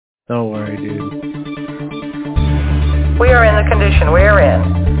Don't worry, dude. We are in the condition we are in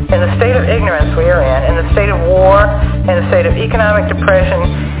the state of ignorance we are in the state of war, in the state of economic depression,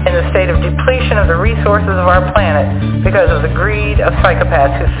 in the state of depletion of the resources of our planet because of the greed of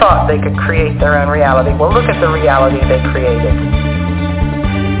psychopaths who thought they could create their own reality. Well, look at the reality they created.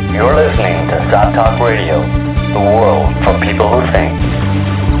 You're listening to SOTT Talk Radio, the world for people who think.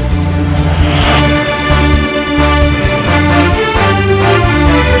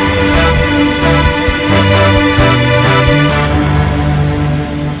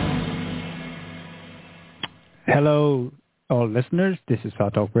 Hello, all listeners. This is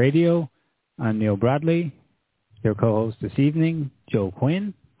SOTT Talk Radio. I'm Neil Bradley, your co-host this evening, Joe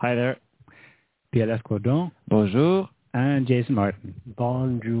Quinn. Hi there. Pierre Escudon. Bonjour. And Jason Martin.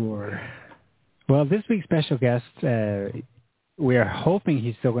 Bonjour. Well, this week's special guest, we are hoping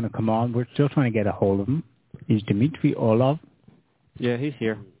he's still going to come on. We're still trying to get a hold of him. He's Dmitry Orlov. Yeah, he's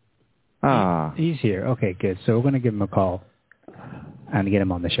here. He's here. Okay, good. So we're going to give him a call and get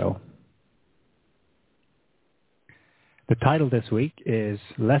him on the show. The title this week is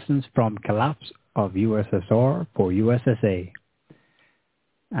Lessons from Collapse of USSR for USSA.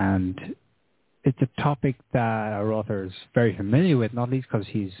 And it's a topic that our author is very familiar with, not least because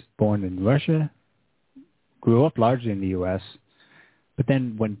he's born in Russia, grew up largely in the US, but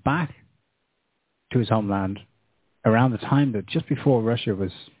then went back to his homeland around the time that just before Russia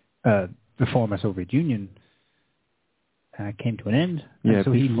was, the former Soviet Union came to an end. Yeah, and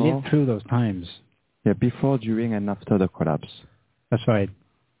so he lived through those times. Yeah, before, during, and after the collapse. That's right.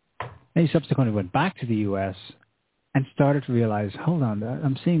 And he subsequently went back to the U.S. and started to realize, hold on,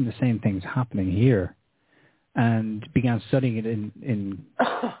 I'm seeing the same things happening here, and began studying it in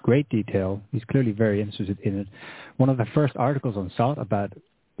great detail. He's clearly very interested in it. One of the first articles on SOTT about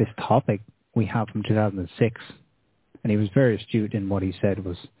this topic we have from 2006, and he was very astute in what he said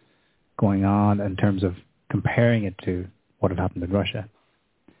was going on in terms of comparing it to what had happened in Russia.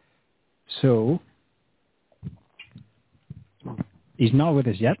 So he's not with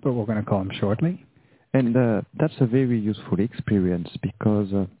us yet, but we're going to call him shortly. And that's a very useful experience because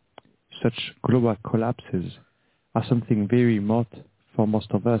such global collapses are something very remote for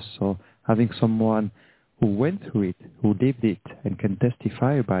most of us. So having someone who went through it, who lived it, and can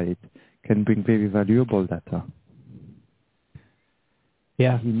testify about it can bring very valuable data.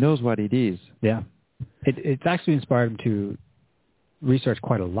 Yeah. He knows what it is. Yeah. It's actually inspired him to research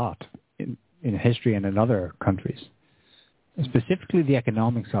quite a lot in history and in other countries. Specifically the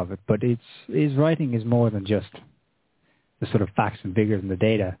economics of it, but his writing is more than just the sort of facts and figures and the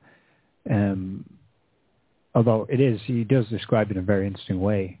data. Although he does describe it in a very interesting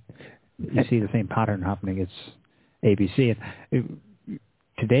way. You see the same pattern happening. It's ABC.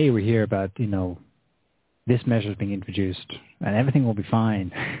 Today we hear about, this measure is being introduced and everything will be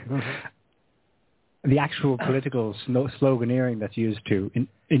fine. Mm-hmm. The actual political sloganeering that's used to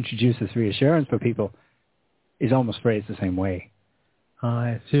introduce this reassurance for people is almost phrased the same way.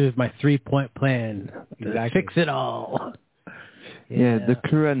 Here's my 3-point plan to Exactly. fix it all. Yeah, the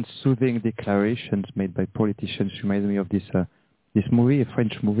current soothing declarations made by politicians remind me of this movie, a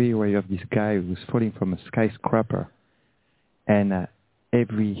French movie, where you have this guy who's falling from a skyscraper, and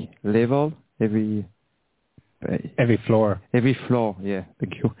every level, every floor, yeah,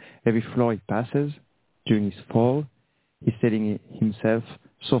 thank you. Every floor he passes during his fall, he's telling himself,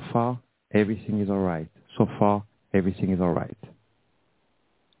 so far, everything is all right. So far, everything is all right.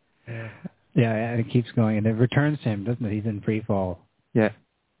 Yeah, and it keeps going, and it returns to him, doesn't it? He's in free fall. Yeah,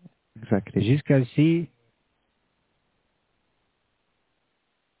 exactly. Did you guys see?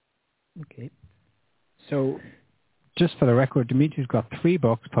 Okay. So, just for the record, Dmitry's got 3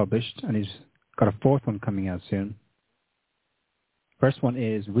 books published, and he's got a 4th one coming out soon. First one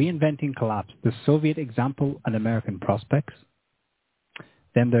is Reinventing Collapse, the Soviet Example and American Prospects.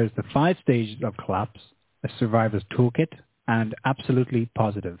 Then there's the 5 Stages of Collapse, a Survivor's Toolkit, and Absolutely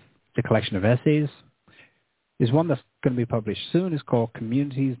Positive, the collection of essays. There's one that's going to be published soon. It's called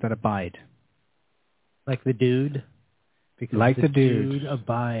Communities That Abide. Like the dude? Because like the the dude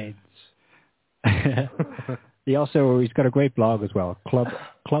abides. He's got a great blog as well,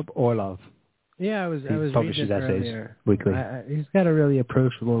 Club Orlov. Yeah, I was publishes reading it essays earlier. weekly. He's got a really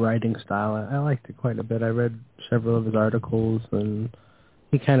approachable writing style. I liked it quite a bit. I read several of his articles, and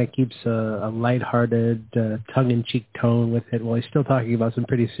he kind of keeps a lighthearted, tongue-in-cheek tone with it while he's still talking about some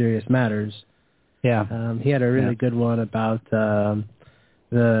pretty serious matters. Yeah. He had a really good one about the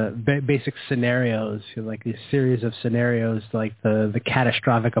basic scenarios, like these series of scenarios, like the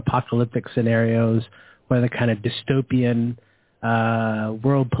catastrophic apocalyptic scenarios, or the kind of dystopian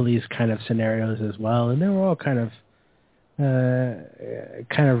world police kind of scenarios as well. And they were all kind of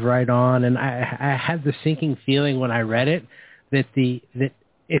kind of right on. And I had the sinking feeling when I read it that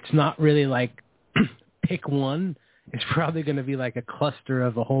it's not really like pick one. It's probably going to be like a cluster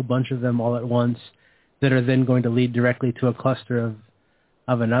of a whole bunch of them all at once that are then going to lead directly to a cluster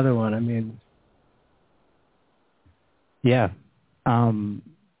of another one. I mean, yeah.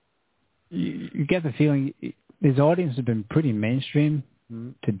 You get the feeling his audience has been pretty mainstream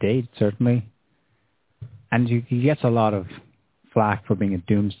to date, certainly. And he gets a lot of flack for being a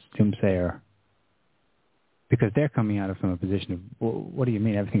doomsayer because they're coming at it from a position of, well, what do you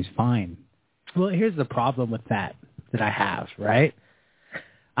mean? Everything's fine. Well, here's the problem with that I have, right?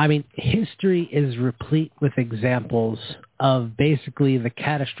 I mean, history is replete with examples of basically the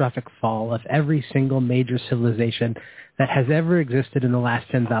catastrophic fall of every single major civilization that has ever existed in the last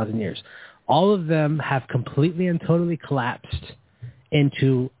 10,000 years. All of them have completely and totally collapsed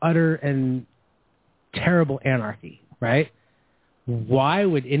into utter and terrible anarchy, right? Why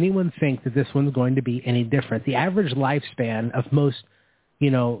would anyone think that this one's going to be any different? The average lifespan of most,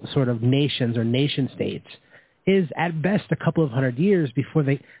 sort of nations or nation states is at best a couple of 100 years before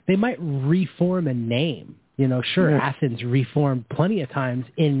they might reform in name. Sure, Athens reformed plenty of times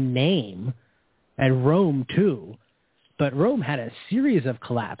in name, and Rome too. But Rome had a series of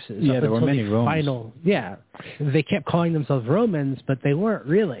collapses. Yeah, there were many Romes. They kept calling themselves Romans, but they weren't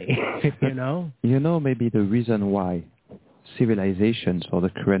really, Maybe the reason why civilizations or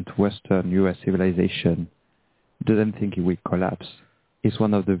the current Western U.S. civilization doesn't think it will collapse is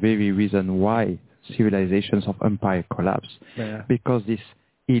one of the very reasons why civilizations of empire collapse. Yeah. Because this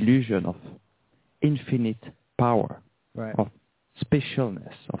illusion of infinite power, right, of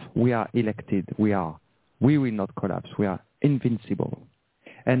specialness, of we are elected, we will not collapse, we are invincible.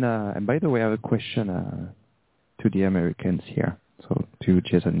 And by the way, I have a question to the Americans here, so to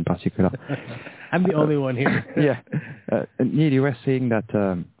Jason in particular. I'm the only one here. Yeah. Neil, you were saying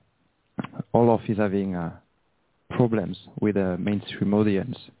that Orlov is having problems with a mainstream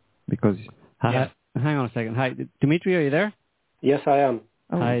audience because... Hang on a second. Hi, Dmitry, are you there? Yes, I am.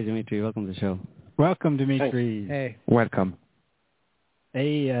 Oh. Hi, Dmitry. Welcome to the show. Welcome, Dmitry. Thanks. Hey. Welcome.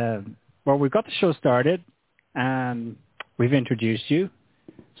 Hey, well, we've got the show started, and we've introduced you.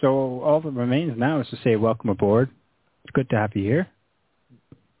 So all that remains now is to say welcome aboard. It's good to have you here.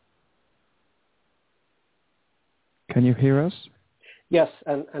 Can you hear us? Yes,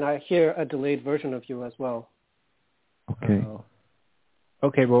 and I hear a delayed version of you as well. Okay.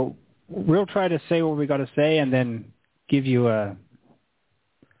 Okay, well, we'll try to say what we got to say and then give you a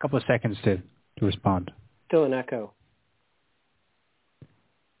couple of seconds to respond. Still an echo.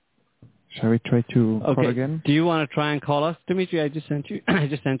 Shall we try to call again? Do you want to try and call us, Dmitry? I just sent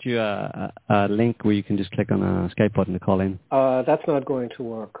you a link where you can just click on a Skype button to call in. That's not going to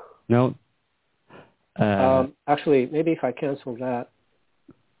work. No. Actually, maybe if I cancel that,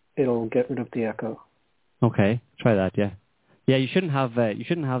 it'll get rid of the echo. Okay, try that. Yeah. Yeah, you shouldn't have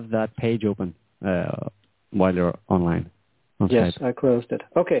that page open while you're online. Yes, Skype. I closed it.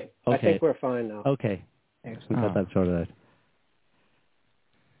 Okay, I think we're fine now. Okay, excellent. Got that sorted out.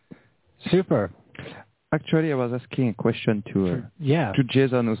 Super. Actually, I was asking a question to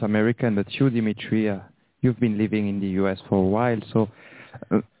Jason, who's American, but you, Dmitry, you've been living in the U.S. for a while. So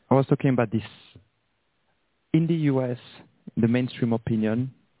I was talking about this. In the U.S., the mainstream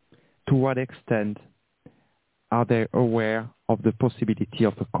opinion, to what extent are they aware of the possibility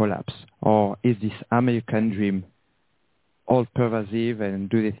of a collapse? Or is this American dream all-pervasive, and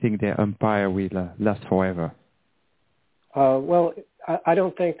do they think their empire will last forever? Well, I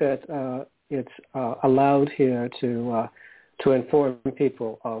don't think that it's allowed here to inform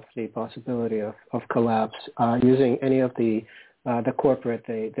people of the possibility of collapse using any of the corporate,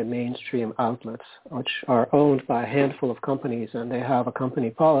 the mainstream outlets, which are owned by a handful of companies, and they have a company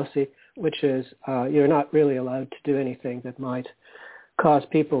policy, which is you're not really allowed to do anything that might cause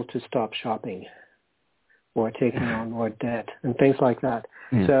people to stop shopping or taking on more debt and things like that.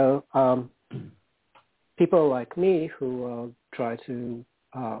 Yeah. So people like me who try to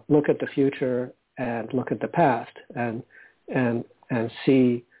look at the future and look at the past and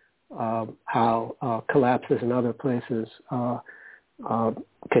see how collapses in other places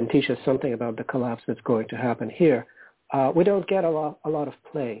can teach us something about the collapse that's going to happen here. We don't get a lot of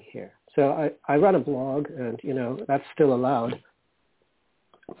play here. So I run a blog, and that's still allowed.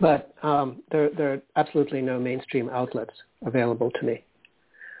 But there are absolutely no mainstream outlets available to me.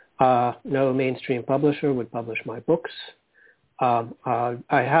 No mainstream publisher would publish my books. I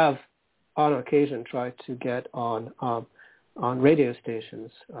have, on occasion, tried to get on radio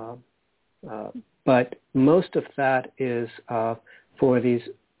stations, but most of that is for these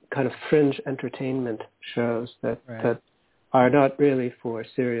kind of fringe entertainment shows that are not really for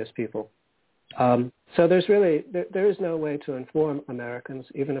serious people. So there is no way to inform Americans,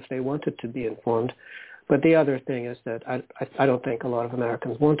 even if they wanted to be informed. But the other thing is that I don't think a lot of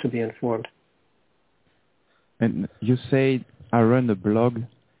Americans want to be informed. And you say I run a blog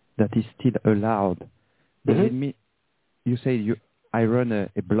that is still allowed. Does it mean you say I run a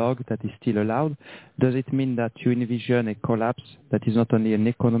blog that is still allowed? Does it mean that you envision a collapse that is not only an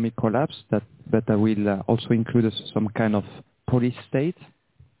economic collapse, but that will also include some kind of police state?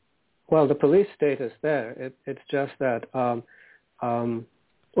 Well, the police state is there. It's just that,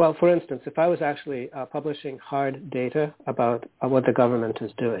 well, for instance, if I was actually publishing hard data about what the government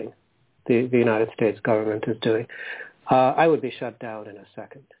is doing, the United States government is doing, I would be shut down in a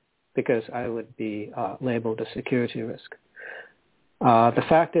second because I would be labeled a security risk. The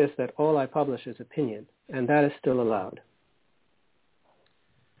fact is that all I publish is opinion, and that is still allowed.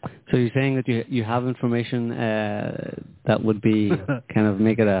 So you're saying that you have information that would be kind of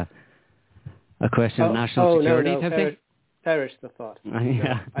make it a question of national security type thing? Perish the thought.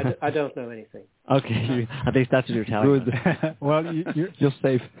 Yeah. No, I don't know anything. Okay, at least that's what you're telling us. Well, you're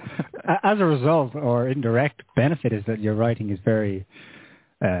safe. As a result, or indirect benefit, is that your writing is very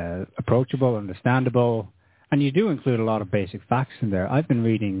approachable, understandable, and you do include a lot of basic facts in there. I've been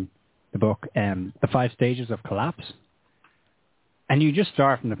reading the book, The 5 Stages of Collapse, and you just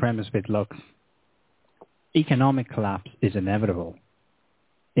start from the premise with, look, economic collapse is inevitable.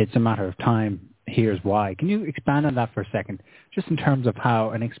 It's a matter of time. Here's why. Can you expand on that for a second, just in terms of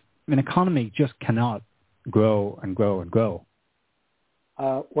how an economy just cannot grow and grow and grow?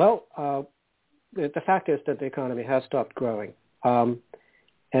 The fact is that the economy has stopped growing.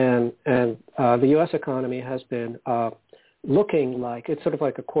 And the U.S. economy has been looking like, it's sort of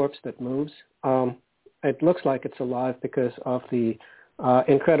like a corpse that moves. It looks like it's alive because of the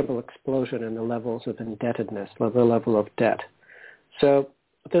incredible explosion in the levels of indebtedness, the level of debt. So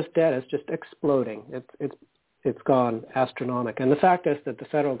this debt is just exploding. It's gone astronomical. And the fact is that the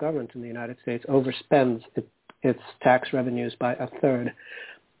federal government in the United States overspends its tax revenues by a third.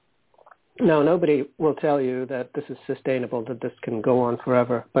 Now, nobody will tell you that this is sustainable, that this can go on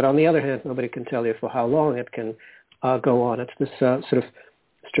forever. But on the other hand, nobody can tell you for how long it can go on. It's this sort of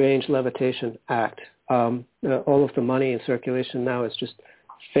strange levitation act. All of the money in circulation now is just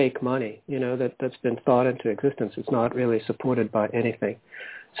fake money, that's been thought into existence. It's not really supported by anything.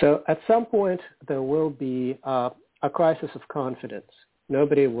 So at some point, there will be a crisis of confidence.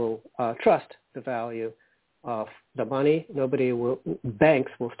 Nobody will trust the value of the money.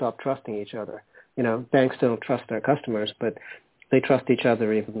 Banks will stop trusting each other. Banks don't trust their customers, but they trust each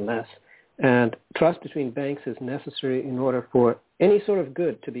other even less. And trust between banks is necessary in order for any sort of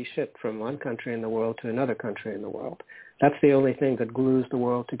good to be shipped from one country in the world to another country in the world. That's the only thing that glues the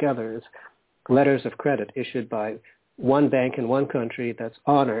world together is letters of credit issued by one bank in one country that's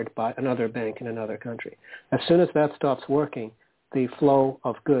honored by another bank in another country. As soon as that stops working, the flow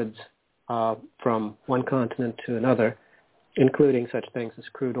of goods from one continent to another, including such things as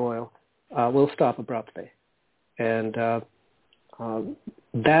crude oil, will stop abruptly. And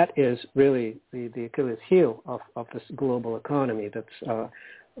that is really the Achilles heel of this global economy that's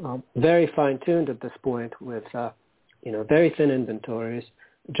very fine-tuned at this point with very thin inventories,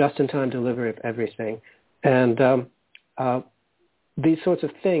 just-in-time delivery of everything. And these sorts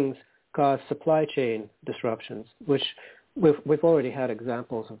of things cause supply chain disruptions, which we've already had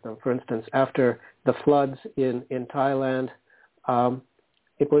examples of them. For instance, after the floods in Thailand,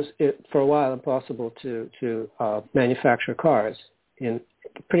 it was for a while impossible to manufacture cars in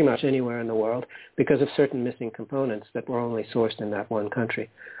pretty much anywhere in the world because of certain missing components that were only sourced in that one country.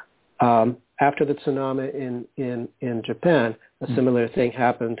 After the tsunami in Japan, a similar thing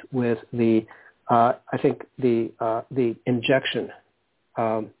happened with the injection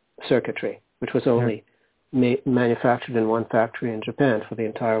circuitry, which was only manufactured in one factory in Japan for the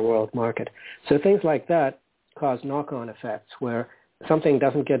entire world market. So things like that cause knock-on effects where something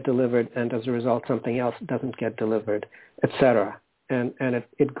doesn't get delivered and as a result something else doesn't get delivered, etc. And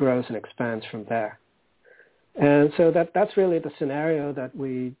it grows and expands from there. And so that's really the scenario that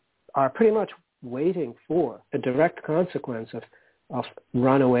we are pretty much waiting for, a direct consequence of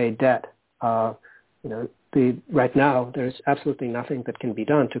runaway debt. Right now, there's absolutely nothing that can be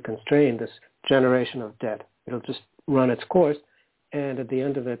done to constrain this generation of debt. It'll just run its course, and at the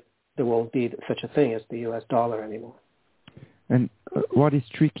end of it, there won't be such a thing as the U.S. dollar anymore. And what is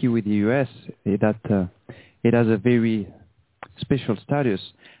tricky with the U.S. is that it has a very special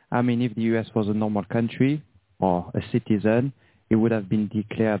status. I mean, if the U.S. was a normal country or a citizen, it would have been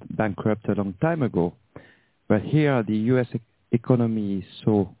declared bankrupt a long time ago. But here, the U.S. economy is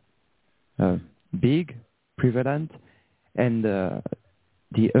so big, prevalent, and the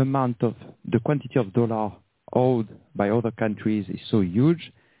quantity of dollar owed by other countries is so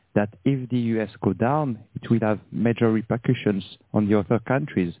huge that if the U.S. go down, it will have major repercussions on the other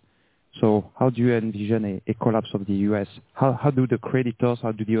countries. So how do you envision a collapse of the U.S.? How do the creditors,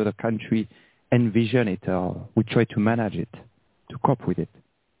 how do the other country envision it, or we try to manage it, to cope with it?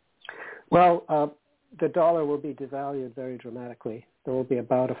 Well, the dollar will be devalued very dramatically. There will be a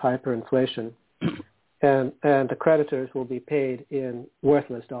bout of hyperinflation, and the creditors will be paid in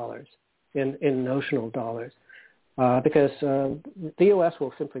worthless dollars, in notional dollars, because the U.S.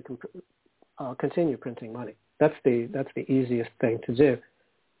 will simply continue printing money. That's the easiest thing to do.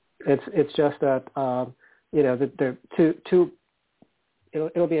 It's just that there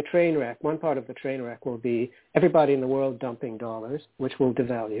it'll be a train wreck. One part of the train wreck will be everybody in the world dumping dollars, which will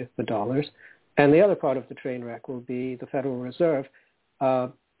devalue the dollars, and the other part of the train wreck will be the Federal Reserve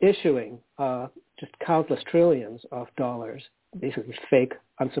issuing just countless trillions of dollars, basically fake,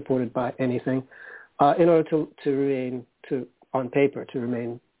 unsupported by anything, in order to remain on paper to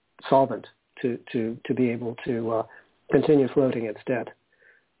remain solvent, to be able to continue floating its debt.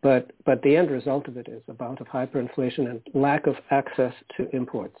 But the end result of it is a bout of hyperinflation and lack of access to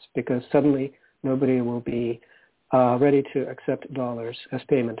imports, because suddenly nobody will be ready to accept dollars as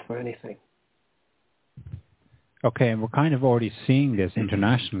payment for anything. Okay, and we're kind of already seeing this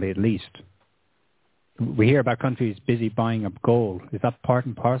internationally, at least. We hear about countries busy buying up gold. Is that part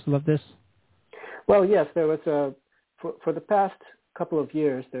and parcel of this? Well, yes, there was for the past couple of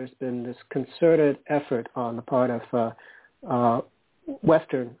years, there's been this concerted effort on the part of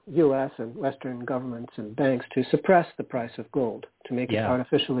Western U.S. and Western governments and banks to suppress the price of gold, to make it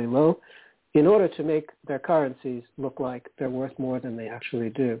artificially low, in order to make their currencies look like they're worth more than they actually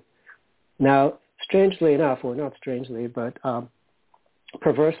do. Now, strangely enough, or not strangely, but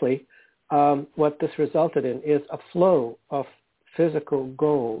perversely, what this resulted in is a flow of physical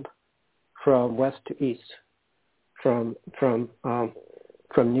gold from west to east, from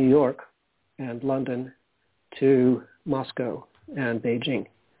New York and London to Moscow and Beijing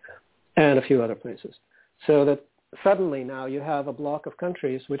and a few other places. So that suddenly now you have a block of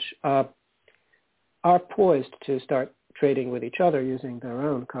countries which are poised to start trading with each other using their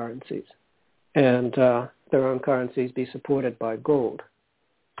own currencies, and their own currencies be supported by gold.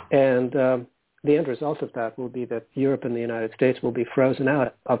 And the end result of that will be that Europe and the United States will be frozen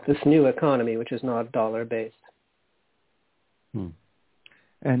out of this new economy, which is not dollar-based.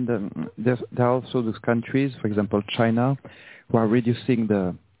 And there are also those countries, for example, China, who are reducing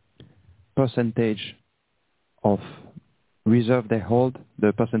the percentage of reserve they hold,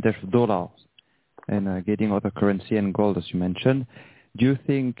 the percentage of dollars, and getting other currency and gold, as you mentioned. Do you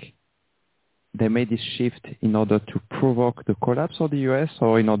think they made this shift in order to provoke the collapse of the U.S.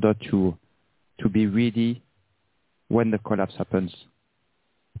 or in order to be ready when the collapse happens?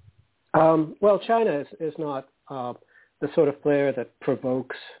 Well, China is not the sort of player that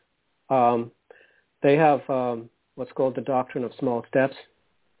provokes. They have what's called the doctrine of small steps.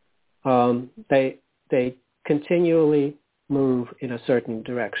 They continually move in a certain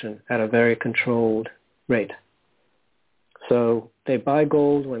direction at a very controlled rate. So they buy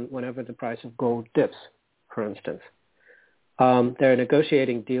gold whenever the price of gold dips, for instance. They're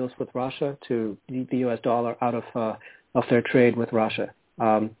negotiating deals with Russia to lead the U.S. dollar out of their trade with Russia.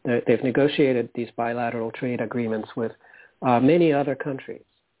 They've negotiated these bilateral trade agreements with many other countries.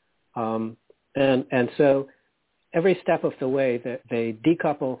 And so every step of the way that they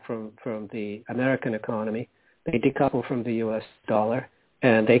decouple from the American economy, they decouple from the U.S. dollar,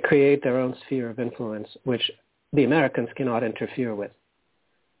 and they create their own sphere of influence, which the Americans cannot interfere with.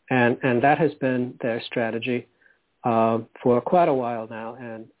 And that has been their strategy for quite a while now,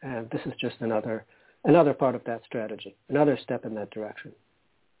 and this is just another part of that strategy, another step in that direction.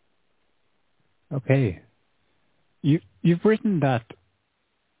 Okay. You've written that,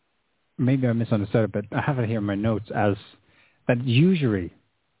 maybe I misunderstood it, but I have it here in my notes as that usury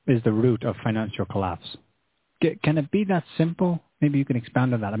is the root of financial collapse. Can it be that simple? Maybe you can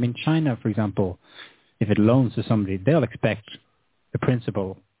expand on that. I mean, China, for example, if it loans to somebody, they'll expect the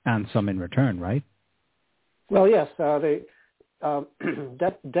principal and some in return, right? Well, yes. Debt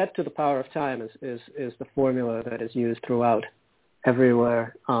to the power of time is the formula that is used throughout,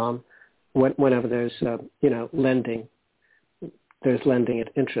 everywhere. Whenever there's lending, there's lending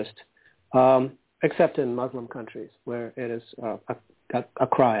at interest, except in Muslim countries where it is a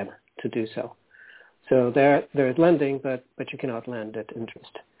crime to do so. So there's lending, but you cannot lend at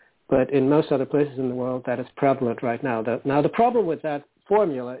interest. But in most other places in the world, that is prevalent right now. Now, the problem with that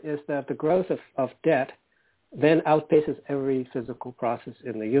formula is that the growth of debt then outpaces every physical process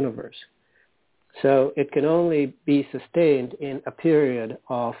in the universe. So it can only be sustained in a period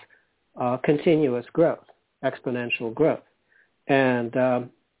of continuous growth, exponential growth. And,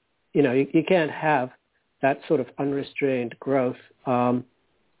 you can't have that sort of unrestrained growth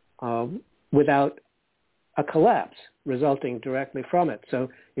without a collapse resulting directly from it. So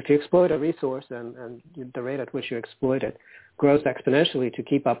if you exploit a resource and the rate at which you exploit it grows exponentially to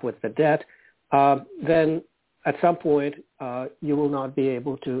keep up with the debt, then at some point you will not be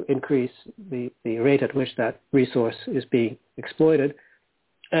able to increase the rate at which that resource is being exploited,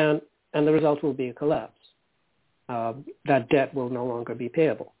 and the result will be a collapse. That debt will no longer be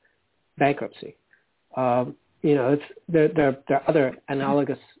payable, bankruptcy. There are other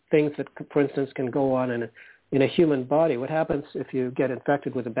analogous things that, for instance, can go on in a human body. What happens if you get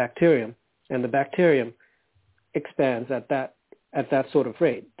infected with a bacterium, and the bacterium expands at that sort of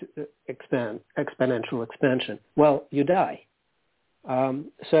rate, exponential expansion? Well, you die.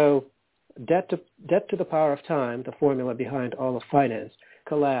 So debt to the power of time, the formula behind all of finance,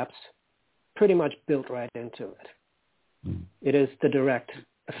 collapse pretty much built right into it. It is the direct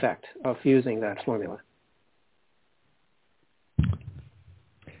effect of using that formula.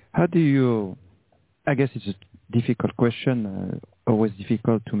 How do you, I guess it's a difficult question, always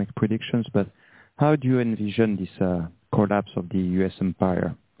difficult to make predictions, but how do you envision this collapse of the U.S.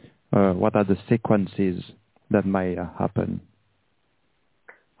 empire? What are the sequences that might happen?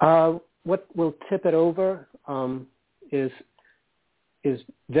 What will tip it over is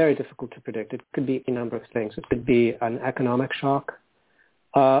very difficult to predict. It could be a number of things. It could be an economic shock.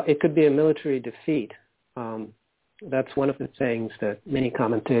 It could be a military defeat. That's one of the things that many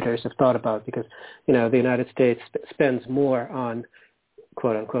commentators have thought about because, the United States spends more on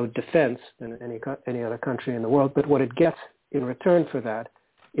quote-unquote defense than any other country in the world. But what it gets in return for that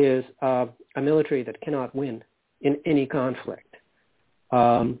is a military that cannot win in any conflict.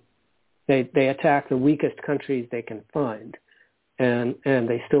 They attack the weakest countries they can find, and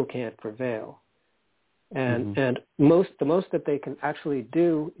they still can't prevail. And the most that they can actually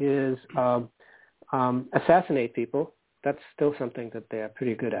do is assassinate people. That's still something that they are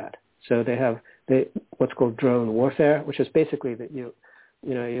pretty good at. So they have what's called drone warfare, which is basically that you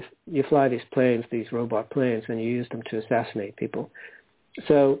fly these planes, these robot planes, and you use them to assassinate people.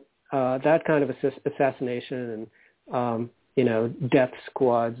 So that kind of assassination and death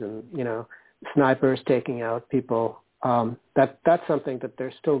squads and snipers taking out people. That's something that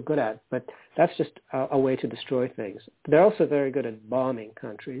they're still good at, but that's just a way to destroy things. They're also very good at bombing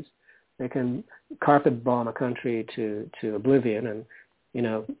countries. They can carpet bomb a country to oblivion,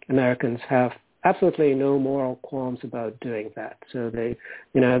 and Americans have absolutely no moral qualms about doing that. So they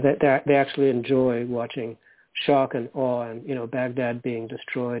actually enjoy watching shock and awe and Baghdad being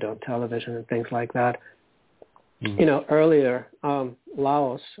destroyed on television and things like that. Earlier,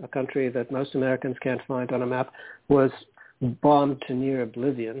 Laos, a country that most Americans can't find on a map, was bombed to near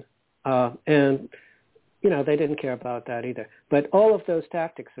oblivion, and they didn't care about that either. But all of those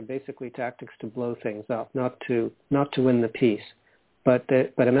tactics are basically tactics to blow things up, not to win the peace. But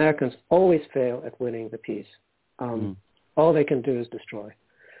Americans always fail at winning the peace. All they can do is destroy.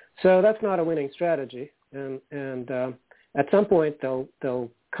 So that's not a winning strategy. And at some point they'll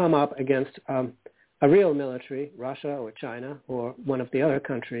come up against a real military, Russia or China or one of the other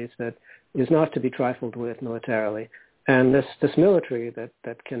countries that is not to be trifled with militarily. And this military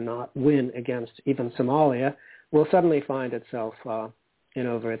that cannot win against even Somalia will suddenly find itself in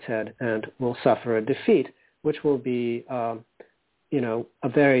over its head and will suffer a defeat, which will be a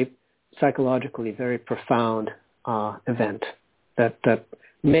very psychologically very profound event that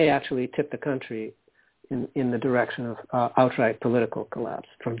may actually tip the country in the direction of outright political collapse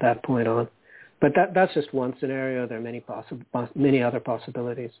from that point on. But that's just one scenario. There are many other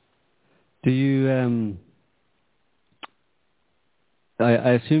possibilities. Do you?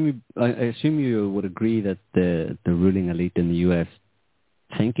 I assume you would agree that the ruling elite in the U.S.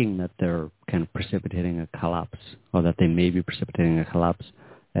 thinking that they're kind of precipitating a collapse, or that they may be precipitating a collapse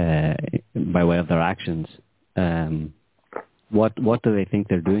by way of their actions. What do they think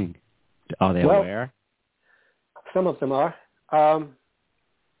they're doing? Are they aware? Some of them are.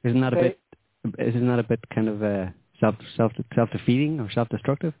 Isn't that a bit kind of self-defeating or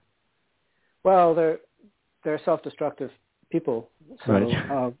self-destructive? Well, they're self-destructive people, so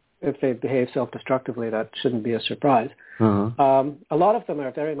right. If they behave self-destructively, that shouldn't be a surprise. A lot of them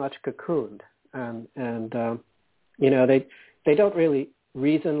are very much cocooned, and they don't really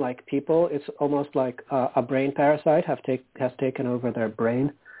reason like people. It's almost like a brain parasite has taken over their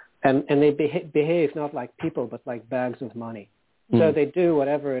brain, and they behave not like people but like bags of money. So they do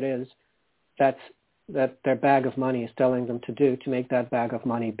whatever it is that their bag of money is telling them to do to make that bag of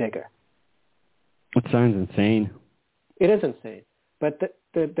money bigger. It sounds insane. It is insane, but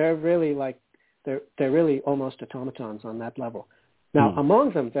they're really they're really almost automatons on that level. Now,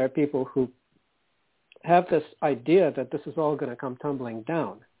 among them, there are people who have this idea that this is all going to come tumbling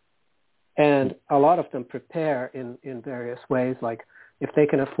down, and a lot of them prepare in various ways. Like if they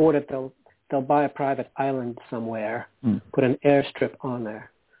can afford it, they'll buy a private island somewhere, put an airstrip on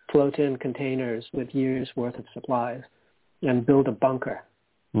there, float in containers with years' worth of supplies, and build a bunker.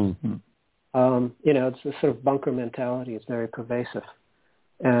 Mm-hmm. It's this sort of bunker mentality is very pervasive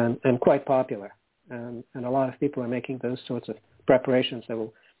and quite popular. And a lot of people are making those sorts of preparations.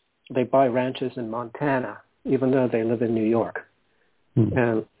 They buy ranches in Montana, even though they live in New York,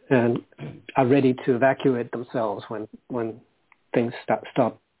 and are ready to evacuate themselves when things stop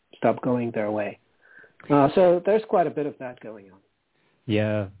going their way. So there's quite a bit of that going on.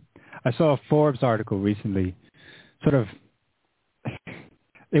 Yeah. I saw a Forbes article recently, sort of,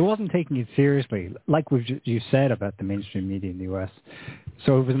 it wasn't taking it seriously, like you said about the mainstream media in the U.S.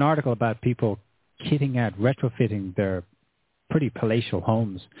 So it was an article about people kitting out, retrofitting their pretty palatial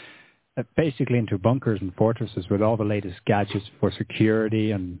homes, basically into bunkers and fortresses with all the latest gadgets for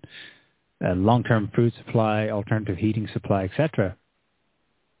security and long-term food supply, alternative heating supply, etc.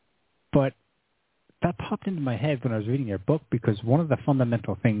 But that popped into my head when I was reading your book, because one of the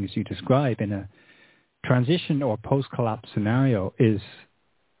fundamental things you describe in a transition or post-collapse scenario is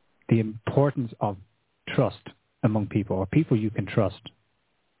the importance of trust among people, or people you can trust,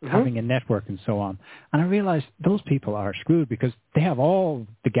 having a network and so on. And I realized those people are screwed because they have all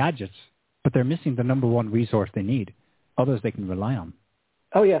the gadgets, but they're missing the number one resource they need, others they can rely on.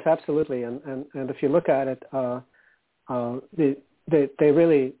 Oh, yes, absolutely. And if you look at it,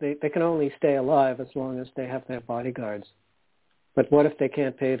 they can only stay alive as long as they have their bodyguards. But what if they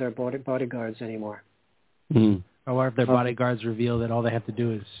can't pay their bodyguards anymore? Or what if their bodyguards reveal that all they have to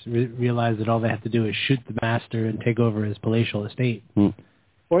do is realize that all they have to do is shoot the master and take over his palatial estate?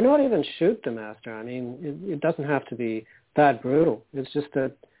 Or not even shoot the master. I mean, it doesn't have to be that brutal. It's just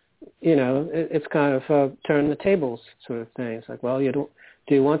that, it's kind of a turn the tables sort of thing. It's like, well, do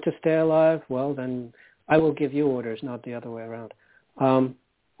you want to stay alive? Well, then I will give you orders, not the other way around. And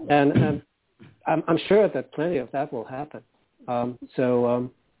I'm sure that plenty of that will happen. That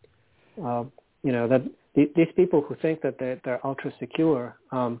these people who think that they're ultra secure,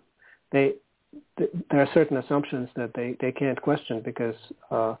 there are certain assumptions that they can't question, because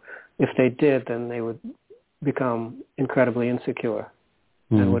if they did, then they would become incredibly insecure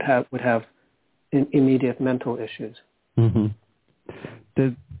and would have immediate mental issues. Mm-hmm.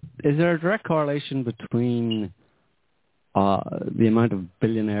 Is there a direct correlation between the amount of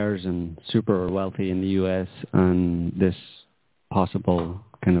billionaires and super wealthy in the U.S. and this possible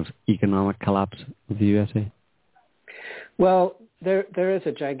kind of economic collapse of the USA? Well, there is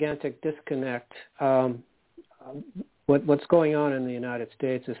a gigantic disconnect. What's going on in the United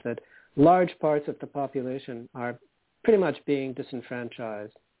States is that large parts of the population are pretty much being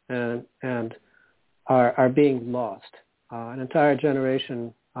disenfranchised and are being lost. An entire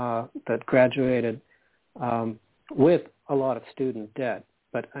generation that graduated with a lot of student debt,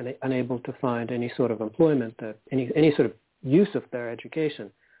 but unable to find any sort of employment, any sort of use of their education,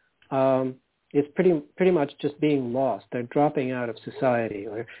 is pretty much just being lost. They're dropping out of society,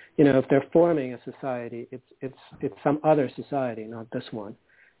 or if they're forming a society, it's some other society, not this one.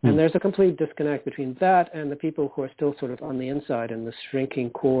 And there's a complete disconnect between that and the people who are still sort of on the inside in the shrinking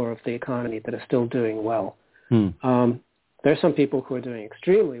core of the economy that are still doing well. There's some people who are doing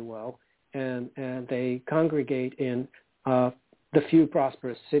extremely well, and they congregate in the few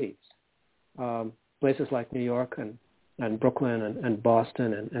prosperous cities, places like New York and Brooklyn and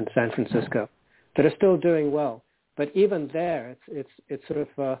Boston and San Francisco, that are still doing well. But even there, it's sort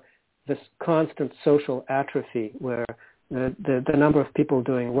of this constant social atrophy where the number of people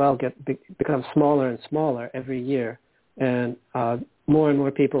doing well becomes smaller and smaller every year, and more and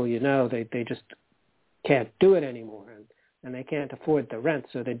more people, they just can't do it anymore, and they can't afford the rent,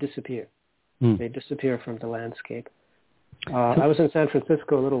 so they disappear. They disappear from the landscape. I was in San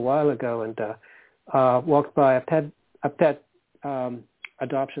Francisco a little while ago and walked by a pet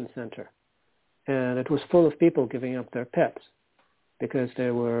adoption center, and it was full of people giving up their pets because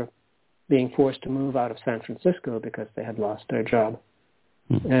they were being forced to move out of San Francisco because they had lost their job.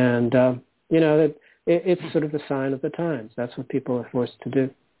 And, it's sort of a sign of the times. That's what people are forced to do.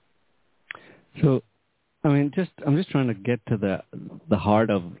 So, I'm just trying to get to the heart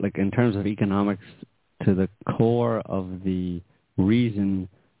of, like, in terms of economics, to the core of the reason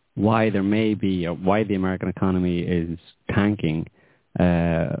why there may be, or why the American economy is tanking.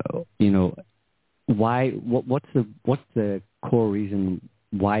 What's the core reason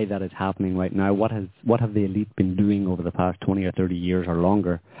why that is happening right now. What have the elite been doing over the past 20 or 30 years or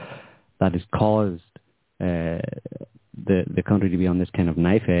longer that has caused the country to be on this kind of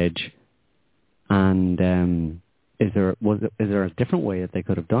knife edge? And is there a different way that they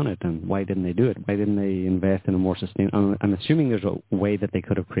could have done it, and why didn't they do it? Why didn't they invest in a more sustainable? I'm assuming there's a way that they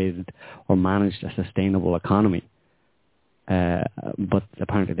could have created or managed a sustainable economy, but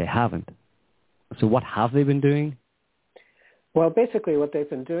apparently they haven't. So what have they been doing? Well, basically what they've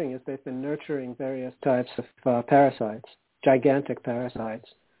been doing is they've been nurturing various types of parasites, gigantic parasites.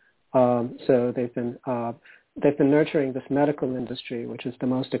 So they've been nurturing this medical industry, which is the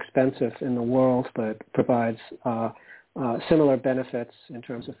most expensive in the world, but provides similar benefits in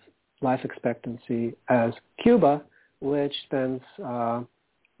terms of life expectancy as Cuba, which spends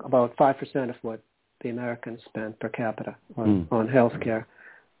about 5% of what the Americans spend per capita on health care.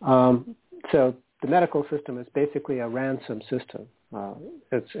 So the medical system is basically a ransom system.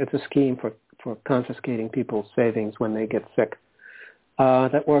 It's a scheme for confiscating people's savings when they get sick.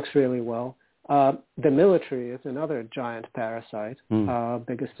 That works really well. The military is another giant parasite,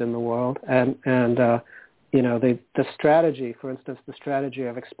 biggest in the world, and the strategy, for instance, the strategy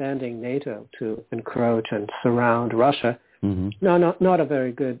of expanding NATO to encroach and surround Russia. Not a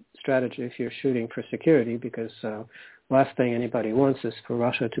very good strategy if you're shooting for security, because last thing anybody wants is for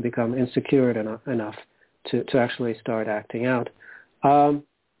Russia to become insecure enough to actually start acting out.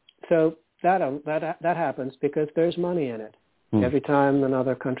 So that happens because there's money in it. Every time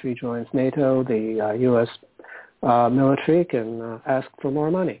another country joins NATO, the U.S. Military can ask for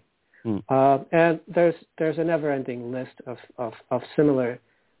more money. And there's a never-ending list of similar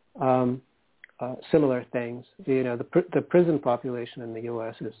things. The prison population in the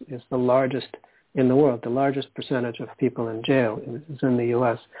U.S. is the largest in the world. The largest percentage of people in jail is in the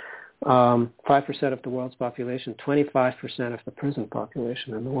U.S. 5% of the world's population, 25% of the prison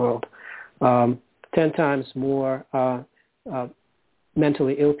population in the world. 10 times more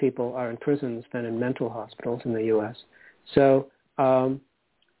mentally ill people are in prisons than in mental hospitals in the U.S. So, all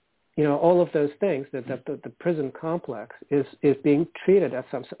of those things, that the prison complex is being treated as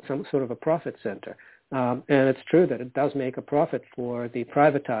some sort of a profit center. And it's true that it does make a profit for the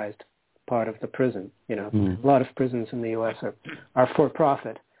privatized part of the prison. A lot of prisons in the U.S. are for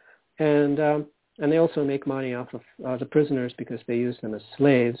profit. And they also make money off of the prisoners because they use them as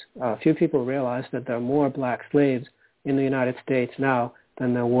slaves. Few people realize that there are more black slaves in the United States now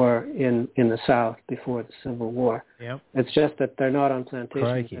than there were in the South before the Civil War. Yep. It's just that they're not on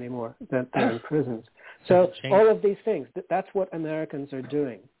plantations anymore, that they're in prisons. So all of these things, that's what Americans are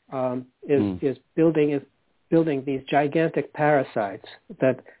doing, is building these gigantic parasites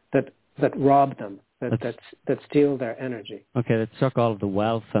that rob them, that steal their energy. Okay, that suck all of the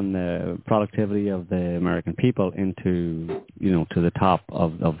wealth and the productivity of the American people into, to the top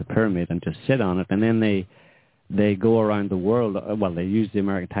of the pyramid and just sit on it, and then they go around the world. Well, they use the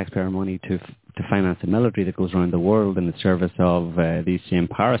American taxpayer money to finance the military that goes around the world in the service of these same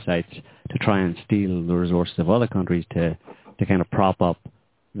parasites to try and steal the resources of other countries to kind of prop up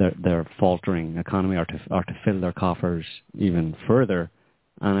their faltering economy or to fill their coffers even further.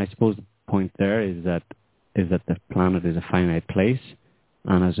 And I suppose the point there is that the planet is a finite place,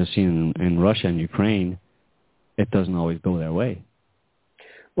 and as we've seen in Russia and Ukraine, it doesn't always go their way.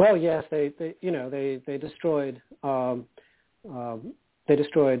 Well, yes, they destroyed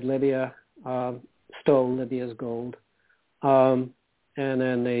Libya, stole Libya's gold, and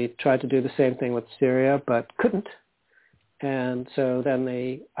then they tried to do the same thing with Syria, but couldn't. And so then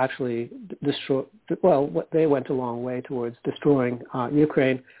they actually destroyed. Well, they went a long way towards destroying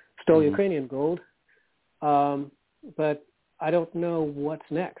Ukraine, stole Ukrainian gold, but I don't know what's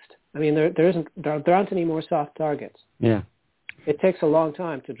next. I mean, there aren't any more soft targets. Yeah. It takes a long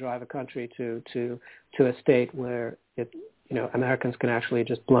time to drive a country to a state where Americans can actually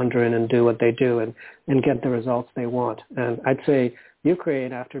just blunder in and do what they do and get the results they want. And I'd say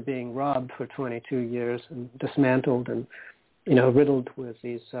Ukraine, after being robbed for 22 years and dismantled and riddled with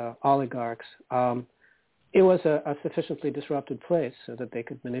these oligarchs, it was a sufficiently disrupted place so that they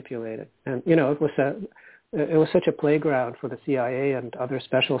could manipulate it. And it was such a playground for the CIA and other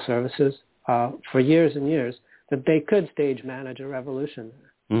special services for years and years that they could stage manage a revolution.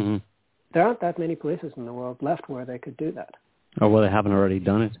 Mm-hmm. There aren't that many places in the world left where they could do that. Or where they haven't already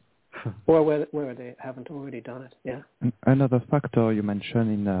done it. Or where they haven't already done it, yeah. Another factor you mentioned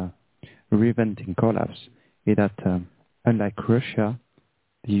in preventing collapse is that unlike Russia,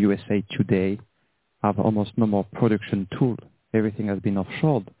 the USA today have almost no more production tool. Everything has been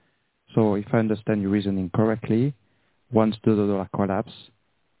offshored. So if I understand your reasoning correctly, once the dollar collapses,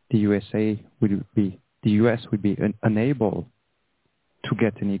 the U.S. will be unable to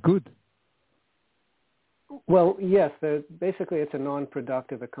get any good. Well, yes. Basically, it's a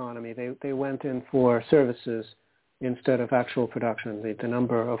non-productive economy. They went in for services instead of actual production. The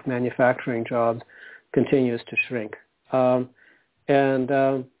number of manufacturing jobs continues to shrink, and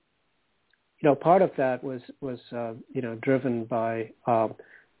part of that was driven by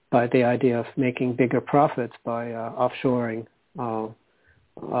the idea of making bigger profits by offshoring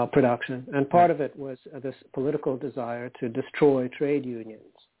production, and part of it was this political desire to destroy trade unions.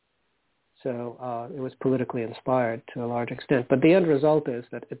 So it was politically inspired to a large extent. But the end result is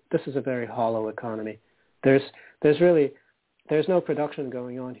that this is a very hollow economy. There's no production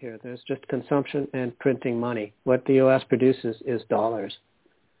going on here. There's just consumption and printing money. What the U.S. produces is dollars.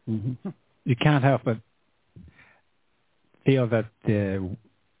 Mm-hmm. You can't help but feel that the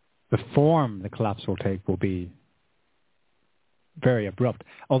form the collapse will take will be very abrupt.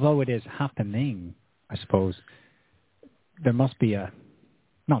 Although it is happening, I suppose, there must be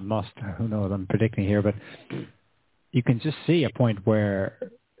who knows, I'm predicting here, but you can just see a point where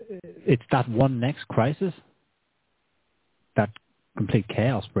it's that one next crisis that complete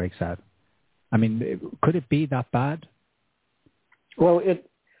chaos breaks out. I mean, could it be that bad? Well,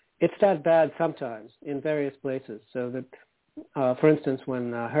 it's that bad sometimes in various places. So that, for instance,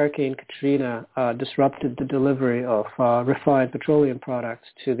 when Hurricane Katrina disrupted the delivery of refined petroleum products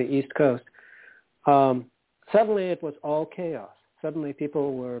to the East Coast, suddenly it was all chaos. Suddenly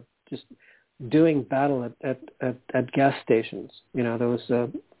people were just doing battle at gas stations. There was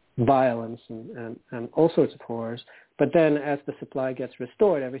violence and all sorts of horrors. But then as the supply gets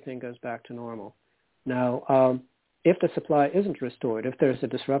restored, everything goes back to normal. Now, if the supply isn't restored, if there's a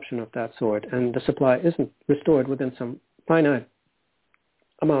disruption of that sort, and the supply isn't restored within some finite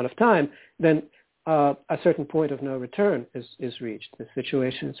amount of time, then a certain point of no return is reached. The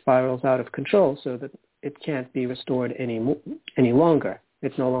situation spirals out of control so that it can't be restored any longer.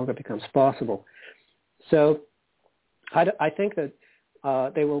 It no longer becomes possible. So I think that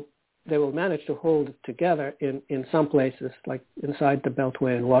they will manage to hold it together in some places, like inside the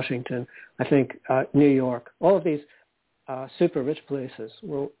Beltway in Washington. I think New York, all of these super rich places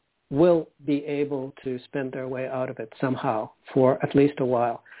will be able to spend their way out of it somehow for at least a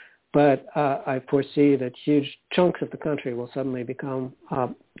while. But I foresee that huge chunks of the country will suddenly become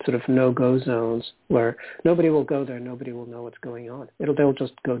sort of no-go zones where nobody will go there, nobody will know what's going on. They'll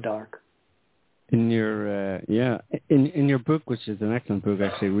just go dark. In your in your book, which is an excellent book,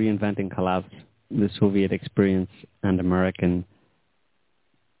 actually, Reinventing Collapse: The Soviet Experience and American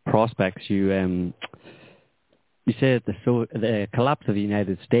Prospects, you say that the collapse of the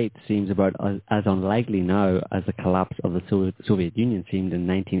United States seems about as unlikely now as the collapse of the Soviet Union seemed in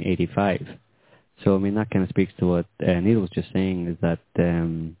 1985. So, I mean, that kind of speaks to what Neil was just saying, is that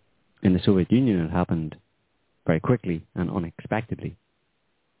in the Soviet Union it happened very quickly and unexpectedly.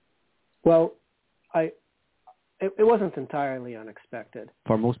 Well, it wasn't entirely unexpected.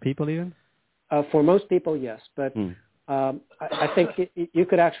 For most people, even? For most people, yes. But I think you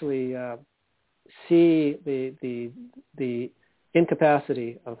could actually see the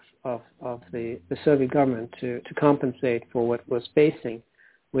incapacity of the Soviet government to compensate for what was facing,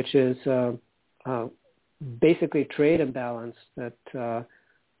 which is basically trade imbalance that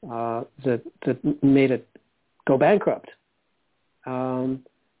made it go bankrupt.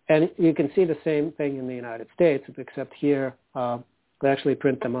 And you can see the same thing in the United States, except here they actually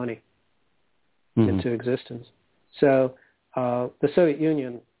print the money into existence. So the Soviet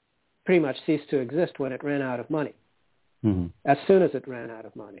Union pretty much ceased to exist when it ran out of money, as soon as it ran out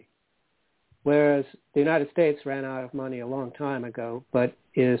of money. Whereas the United States ran out of money a long time ago, but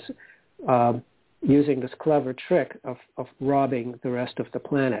is using this clever trick of robbing the rest of the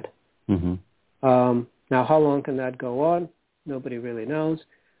planet. Now, how long can that go on? Nobody really knows.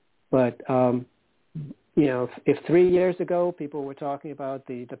 But, if 3 years ago people were talking about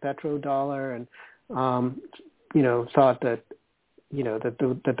the petrodollar and, thought that,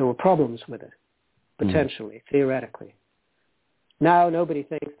 that there were problems with it, potentially, theoretically. Now nobody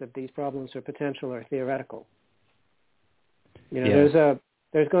thinks that these problems are potential or theoretical.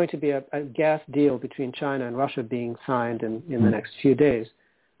 There's going to be a gas deal between China and Russia being signed in the next few days.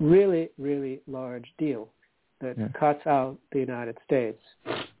 Really, really large deal that cuts out the United States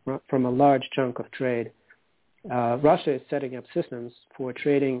from a large chunk of trade. Russia is setting up systems for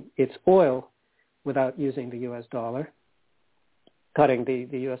trading its oil without using the U.S. dollar, cutting the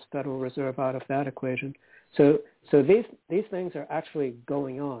U.S. Federal Reserve out of that equation. So these things are actually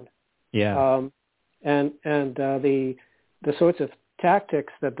going on. Yeah. And the sorts of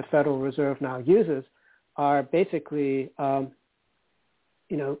tactics that the Federal Reserve now uses are basically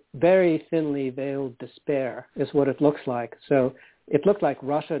very thinly veiled despair is what it looks like. So it looked like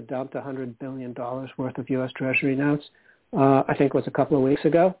Russia dumped $100 billion worth of U.S. Treasury notes, I think it was a couple of weeks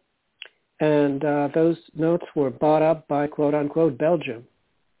ago. And those notes were bought up by, quote-unquote, Belgium.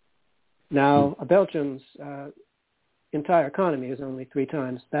 Now, Belgium's entire economy is only 3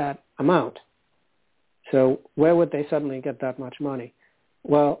 times that amount. So where would they suddenly get that much money?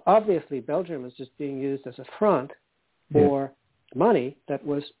 Well, obviously, Belgium is just being used as a front for money that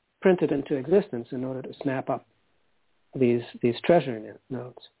was printed into existence in order to snap up these treasury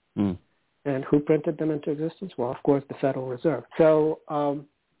notes. And who printed them into existence? Well, of course, the Federal Reserve. So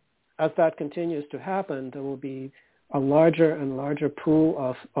as that continues to happen, there will be a larger and larger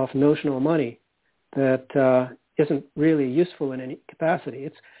pool of notional money that isn't really useful in any capacity.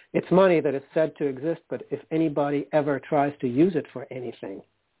 It's money that is said to exist, but if anybody ever tries to use it for anything,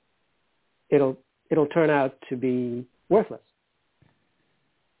 it'll turn out to be worthless.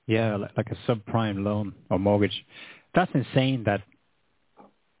 Yeah, like a subprime loan or mortgage. That's insane that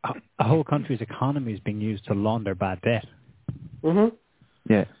a whole country's economy is being used to launder bad debt. Mm-hmm.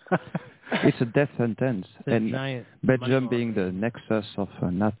 Yeah. It's a death sentence. And Belgium being the nexus of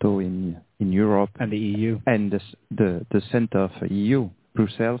NATO in Europe. And the EU. And the center of EU,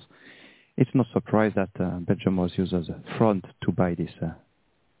 Brussels, it's no surprise that Belgium was used as a front to buy this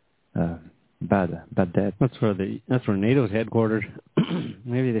bad debt. That's where NATO's headquartered.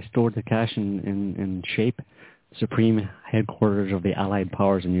 Maybe they stored the cash in shape. Supreme headquarters of the Allied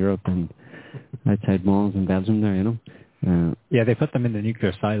powers in Europe and outside Mons in Belgium there, you know. Yeah, they put them in the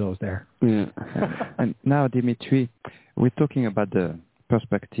nuclear silos there. Yeah. And now, Dmitry, we're talking about the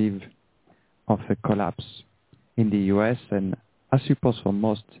perspective of a collapse in the U.S. and I suppose for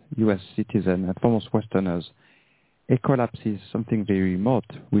most U.S. citizens and for most Westerners, a collapse is something very remote.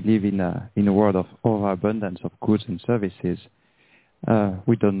 We live in a world of overabundance of goods and services.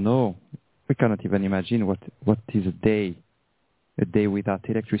 We don't know. We cannot even imagine what is a day without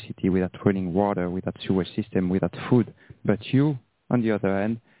electricity, without running water, without sewage system, without food. But you, on the other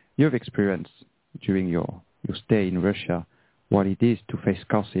hand, you've experienced during your stay in Russia what it is to face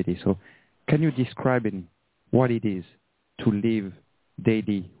scarcity. So can you describe what it is to live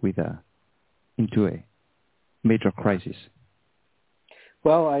daily into a major crisis?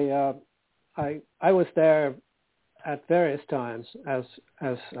 Well, I was there at various times as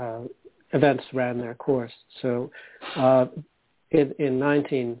events ran their course. So in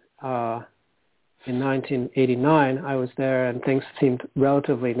 1989, I was there, and things seemed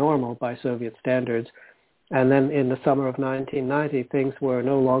relatively normal by Soviet standards. And then in the summer of 1990, things were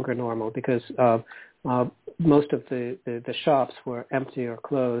no longer normal because most of the shops were empty or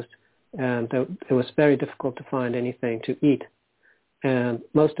closed, and it was very difficult to find anything to eat. And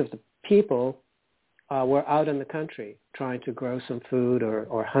most of the people were out in the country trying to grow some food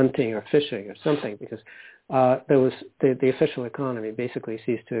or hunting or fishing or something because there was the official economy basically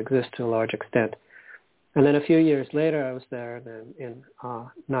ceased to exist to a large extent. And then a few years later, I was there in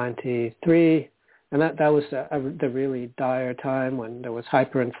 93, and that was the really dire time when there was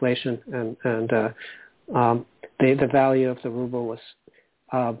hyperinflation and the value of the ruble was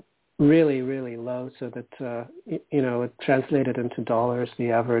really, really low, so that it translated into dollars.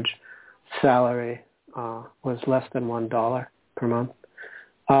 The average salary was less than $1 per month.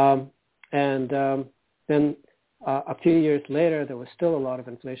 Then a few years later, there was still a lot of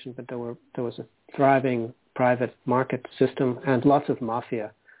inflation, but there was a thriving private market system and lots of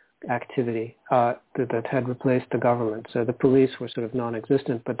mafia activity that had replaced the government. So the police were sort of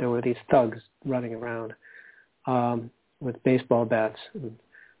non-existent, but there were these thugs running around with baseball bats and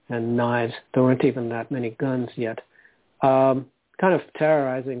knives. There weren't even that many guns yet. Kind of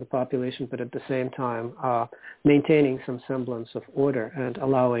terrorizing the population, but at the same time maintaining some semblance of order and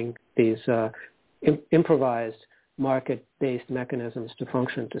allowing these improvised market-based mechanisms to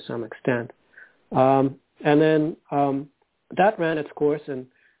function to some extent. And then that ran its course, and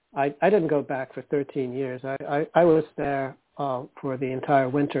I didn't go back for 13 years. I was there for the entire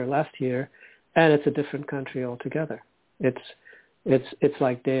winter last year, and it's a different country altogether. It's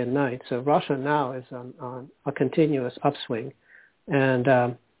like day and night. So Russia now is on a continuous upswing, and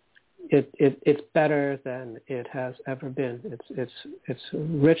it's better than it has ever been. It's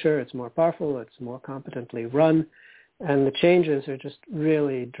richer, it's more powerful, it's more competently run, and the changes are just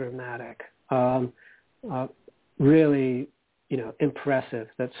really dramatic. Really, impressive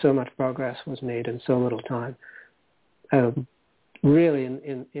that so much progress was made in so little time. Really,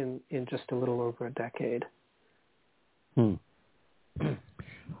 in just a little over a decade.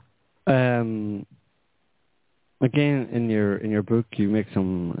 Again, in your book, you make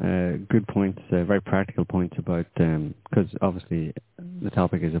some good points, very practical points about because obviously the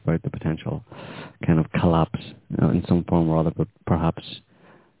topic is about the potential kind of collapse in some form or other, but perhaps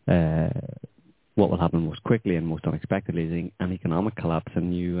what will happen most quickly and most unexpectedly is an economic collapse.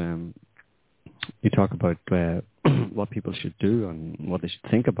 And you talk about what people should do and what they should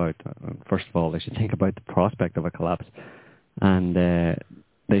think about. First of all, they should think about the prospect of a collapse, and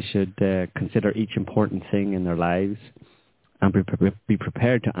they should consider each important thing in their lives and be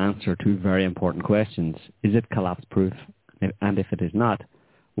prepared to answer two very important questions. Is it collapse-proof? And if it is not,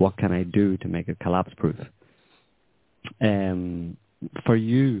 what can I do to make it collapse-proof? For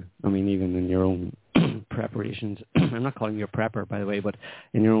you, I mean, even in your own preparations, I'm not calling you a prepper, by the way, but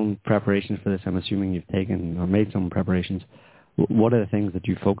in your own preparations for this, I'm assuming you've taken or made some preparations. What are the things that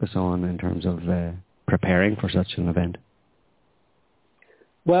you focus on in terms of preparing for such an event?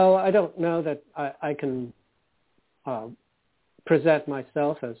 Well, I don't know that I can present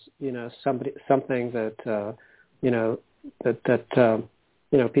myself as something that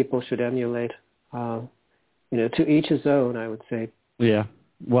people should emulate. To each his own, I would say. Yeah.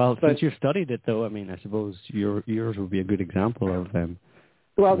 Well, since you've studied it, though, I mean, I suppose yours would be a good example of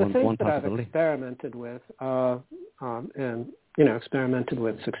well, the things that I've experimented with, experimented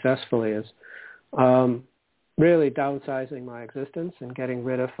with successfully is really downsizing my existence and getting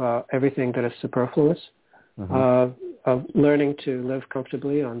rid of everything that is superfluous, of learning to live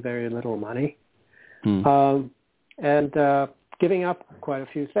comfortably on very little money, and giving up quite a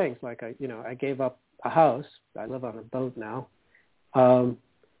few things. Like I gave up a house. I live on a boat now.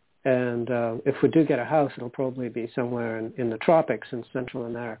 And if we do get a house, it'll probably be somewhere in the tropics in Central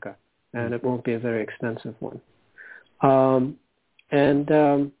America, and it won't be a very expensive one.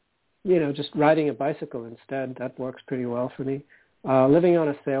 Just riding a bicycle instead, that works pretty well for me. Living on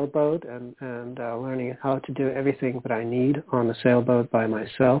a sailboat and learning how to do everything that I need on the sailboat by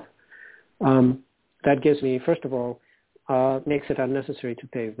myself, that gives me, first of all, makes it unnecessary to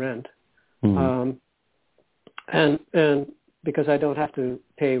pay rent. And because I don't have to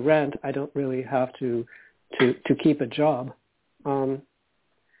pay rent, I don't really have to keep a job. Most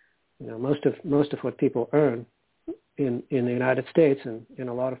of what people earn in the United States and in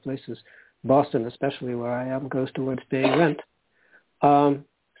a lot of places, Boston especially where I am, goes towards paying rent.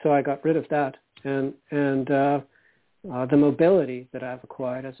 So I got rid of that, and the mobility that I've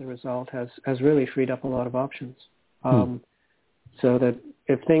acquired as a result has really freed up a lot of options. So that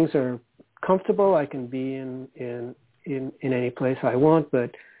if things are comfortable, I can be in any place I want,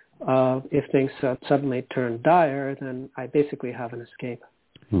 but if things suddenly turn dire, then I basically have an escape.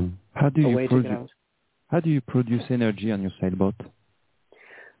 How do you produce energy on your sailboat?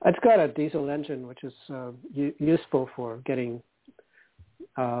 It's got a diesel engine, which is useful for getting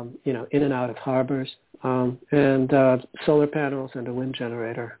in and out of harbors, and solar panels and a wind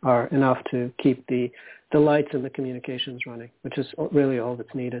generator are enough to keep the lights and the communications running, which is really all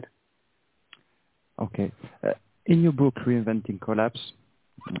that's needed. Okay. In your book, Reinventing Collapse,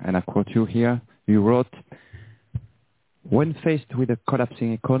 and I quote you here, you wrote, "When faced with a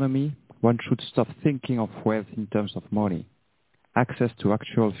collapsing economy, one should stop thinking of wealth in terms of money. Access to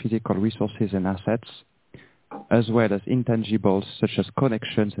actual physical resources and assets, as well as intangibles such as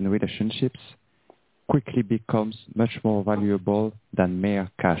connections and relationships, quickly becomes much more valuable than mere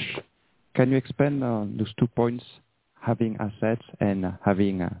cash." Can you expand on those 2 points, having assets and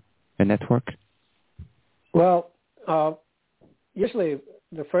having a network? Well, usually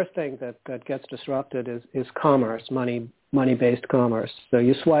the first thing that gets disrupted is commerce, money-based commerce. So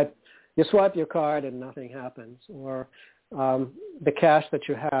you swipe your card and nothing happens, or the cash that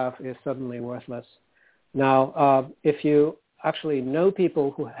you have is suddenly worthless. Now, if you actually know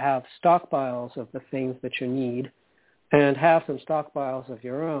people who have stockpiles of the things that you need and have some stockpiles of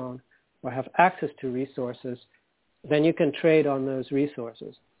your own or have access to resources, then you can trade on those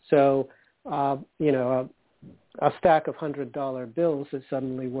resources. So, a stack of $100 bills is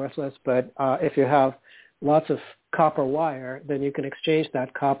suddenly worthless, but if you have lots of copper wire, then you can exchange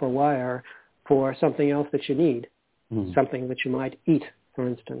that copper wire for something else that you need, something that you might eat, for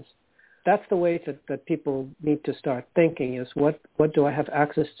instance. That's the way that people need to start thinking is what do I have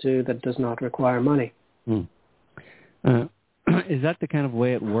access to that does not require money? Is that the kind of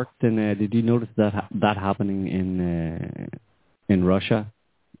way it worked? And did you notice that happening in Russia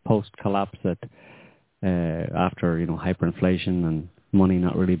post-collapse, that after hyperinflation and money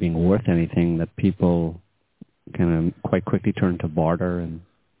not really being worth anything, that people kind of quite quickly turned to barter? And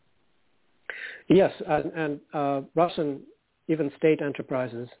yes, and Russian even state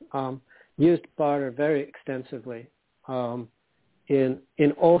enterprises used barter very extensively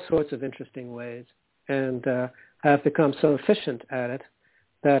in all sorts of interesting ways, and have become so efficient at it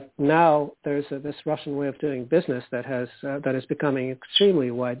that now there's this Russian way of doing business that is becoming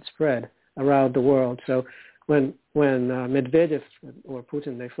extremely widespread around the world. So when Medvedev or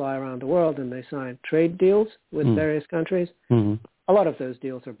Putin, they fly around the world and they sign trade deals with various countries, a lot of those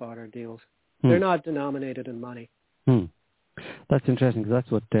deals are barter deals. They're not denominated in money. That's interesting, because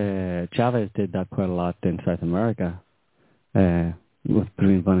that's what Chavez did that quite a lot in South America,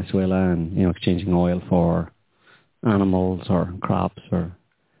 between Venezuela and exchanging oil for animals or crops, or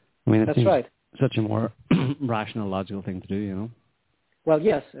it That's seems right. Such a more rational, logical thing to do, Well,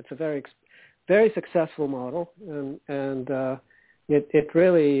 yes, it's a very, very successful model, and it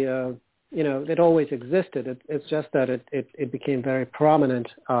really, it always existed. It's just that it became very prominent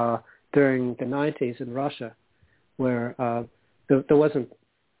during the 90s in Russia, where there wasn't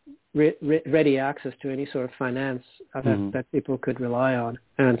ready access to any sort of finance that people could rely on,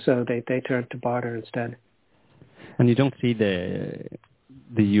 and so they turned to barter instead. And you don't see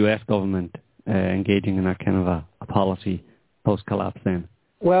the U.S. government engaging in that kind of a policy post-collapse then?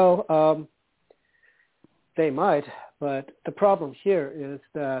 Well, they might, but the problem here is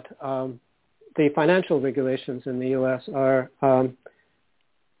that the financial regulations in the U.S. are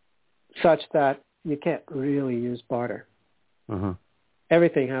such that you can't really use barter.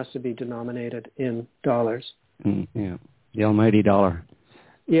 Everything has to be denominated in dollars. Yeah, the almighty dollar.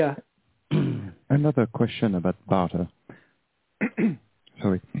 Yeah. Another question about barter.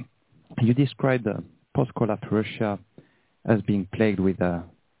 Sorry. You described post-collapse Russia as being plagued with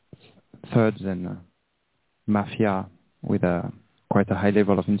thugs and mafia, with quite a high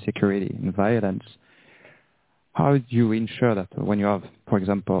level of insecurity and violence. How do you ensure that when you have, for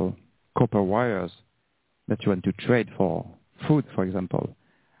example, copper wires that you want to trade for food, for example,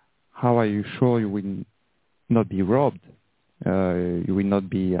 how are you sure you will not be robbed? You will not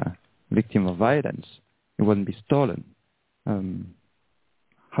be a victim of violence? It won't be stolen?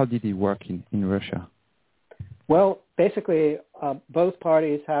 How did it work in Russia? Well, basically, both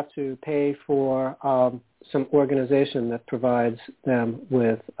parties have to pay for some organization that provides them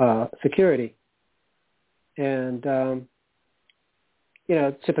with security. And,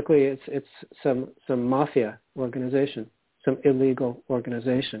 typically it's some mafia organization, some illegal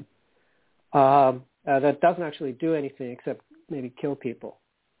organization that doesn't actually do anything except maybe kill people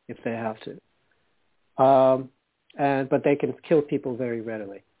if they have to. But they can kill people very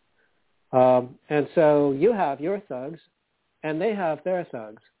readily. And so you have your thugs, and they have their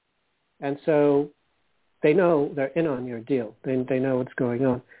thugs. And so they know they're in on your deal. They know what's going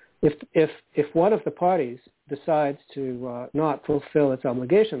on. If one of the parties decides to not fulfill its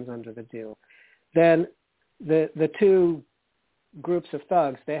obligations under the deal, then the two groups of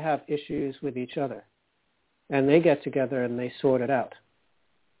thugs, they have issues with each other. And they get together and they sort it out.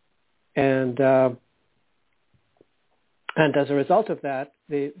 And as a result of that,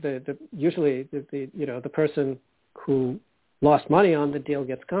 usually the person who lost money on the deal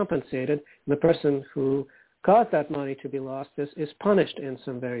gets compensated, and the person who caused that money to be lost is punished in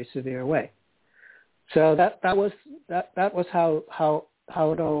some very severe way. So that was how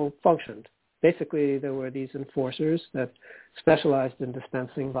it all functioned. Basically, there were these enforcers that specialized in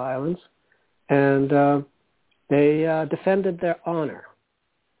dispensing violence, and they defended their honor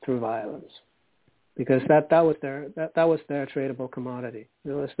through violence, because that was their tradable commodity.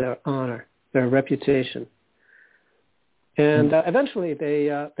 It was their honor, their reputation. And eventually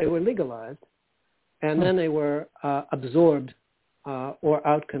they were legalized, and then they were absorbed or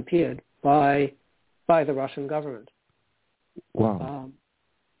outcompeted by the Russian government. Wow.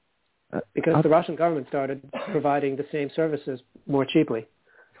 Because the Russian government started providing the same services more cheaply.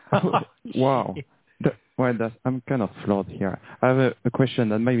 Wow. I'm kind of flawed here. I have a question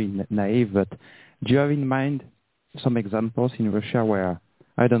that may be naive, but do you have in mind some examples in Russia where,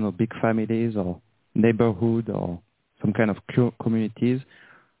 I don't know, big families or neighborhood or some kind of communities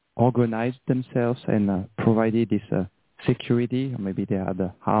organized themselves and provided this security, or maybe they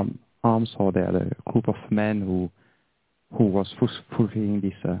had arms, or they had a group of men who was fulfilling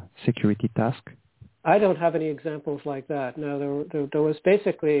this security task? I don't have any examples like that. No, there was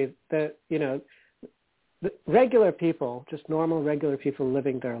basically the regular people, just normal regular people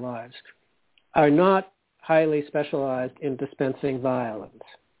living their lives, are not highly specialized in dispensing violence.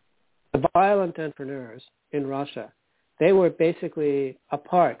 The violent entrepreneurs in Russia, they were basically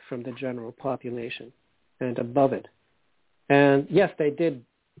apart from the general population and above it. And yes, they did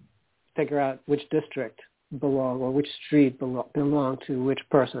figure out which district belonged or which street belonged to which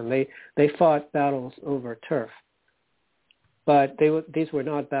person. They fought battles over turf. But these were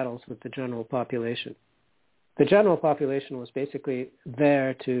not battles with the general population. The general population was basically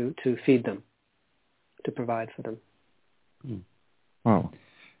there to feed them, to provide for them. Wow.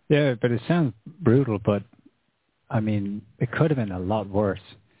 Yeah, but it sounds brutal, but I mean, it could have been a lot worse.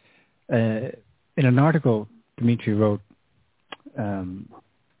 In an article Dmitry wrote,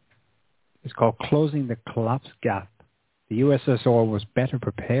 it's called Closing the Collapse Gap. The USSR was better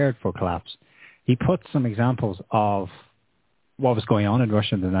prepared for collapse. He put some examples of what was going on in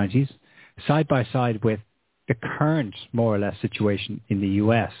Russia in the 90s, side by side with the current, more or less, situation in the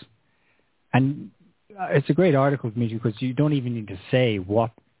US. And it's a great article, Dmitry, because you don't even need to say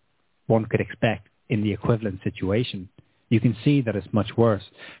what one could expect in the equivalent situation. You can see that it's much worse.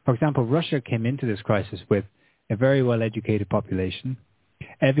 For example, Russia came into this crisis with a very well-educated population.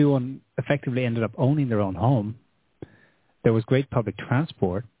 Everyone effectively ended up owning their own home. There was great public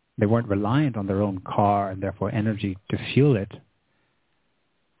transport. They weren't reliant on their own car and therefore energy to fuel it.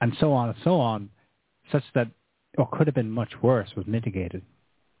 And so on, such that what could have been much worse was mitigated.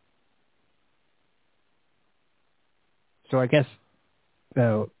 So I guess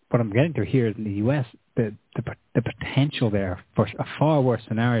what I'm getting to here is in the U.S., the potential there for a far worse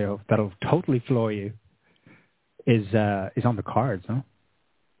scenario that'll totally floor you is on the cards, huh?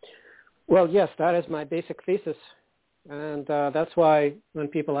 Well, yes, that is my basic thesis. And that's why when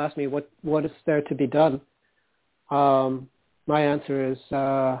people ask me what is there to be done, my answer is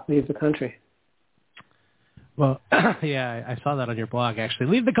leave the country. Well, yeah, I saw that on your blog, actually.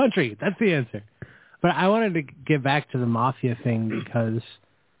 Leave the country. That's the answer. But I wanted to get back to the mafia thing because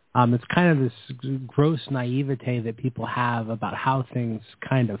it's kind of this gross naivete that people have about how things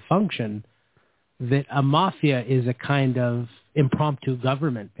kind of function, that a mafia is a kind of impromptu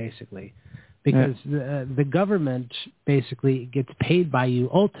government, basically. Because the government basically gets paid by you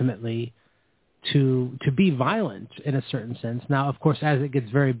ultimately to be violent in a certain sense. Now, of course, as it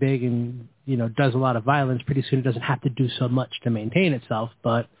gets very big and, does a lot of violence, pretty soon it doesn't have to do so much to maintain itself,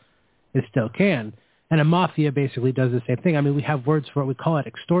 but it still can. And a mafia basically does the same thing. I mean, we have words for it. We call it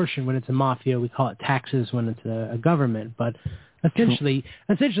extortion when it's a mafia. We call it taxes when it's a government. But essentially,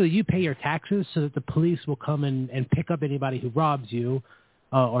 you pay your taxes so that the police will come and pick up anybody who robs you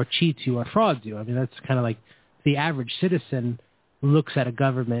or cheats you or frauds you. I mean, that's kind of like the average citizen looks at a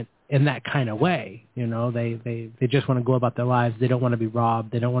government in that kind of way. They just want to go about their lives. They don't want to be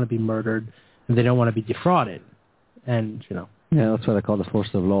robbed. They don't want to be murdered. And they don't want to be defrauded. And, Yeah, that's what I call the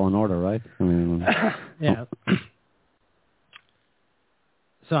forces of law and order, right? I mean, yeah.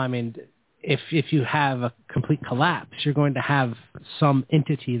 So, I mean, if you have a complete collapse, you're going to have some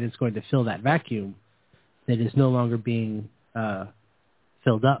entity that's going to fill that vacuum that is no longer being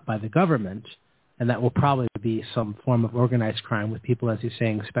filled up by the government, and that will probably be some form of organized crime with people, as you're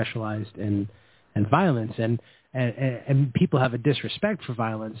saying, specialized in violence. And people have a disrespect for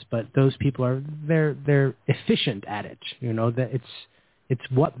violence, but those people they're efficient at it. That it's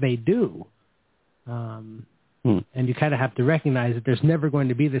what they do. And you kind of have to recognize that there's never going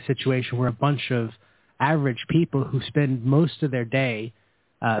to be the situation where a bunch of average people who spend most of their day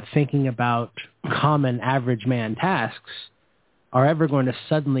thinking about common average man tasks are ever going to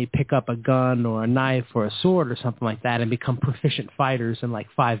suddenly pick up a gun or a knife or a sword or something like that and become proficient fighters in like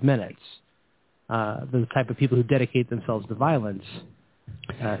 5 minutes. The type of people who dedicate themselves to violence,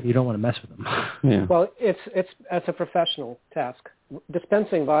 you don't want to mess with them. Yeah. Well, it's a professional task.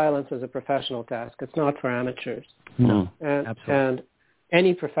 Dispensing violence is a professional task. It's not for amateurs. No, absolutely. And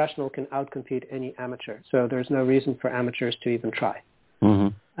any professional can outcompete any amateur. So there's no reason for amateurs to even try. Mm-hmm.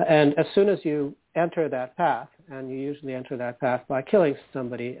 And as soon as you enter that path, and you usually enter that path by killing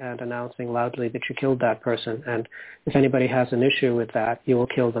somebody and announcing loudly that you killed that person, and if anybody has an issue with that, you will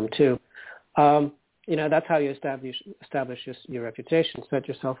kill them too. That's how you establish your reputation, set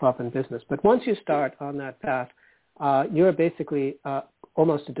yourself up in business. But once you start on that path, you're basically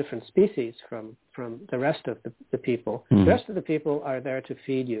almost a different species from the rest of the people. Mm-hmm. The rest of the people are there to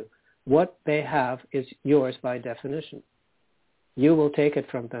feed you. What they have is yours by definition. You will take it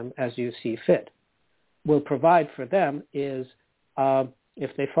from them as you see fit. Will provide for them is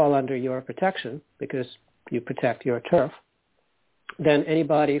if they fall under your protection, because you protect your turf, then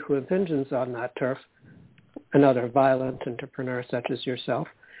anybody who impinges on that turf, another violent entrepreneur such as yourself,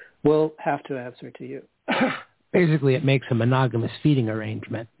 will have to answer to you. Basically, it makes a monogamous feeding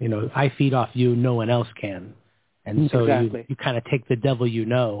arrangement. I feed off you, no one else can. And so exactly. you kind of take the devil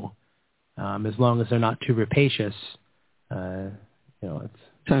as long as they're not too rapacious. It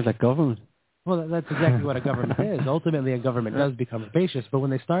sounds like government. Well, that's exactly what a government is. Ultimately, a government does become rapacious, but when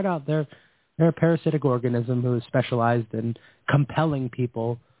they start out, they're a parasitic organism who is specialized in compelling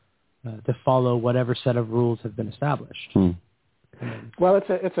people to follow whatever set of rules have been established. Well,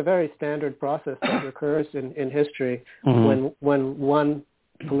 it's a very standard process that occurs in history. Mm-hmm. When one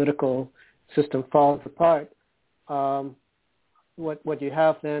political system falls apart. what you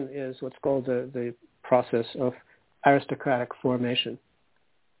have then is what's called the process of aristocratic formation.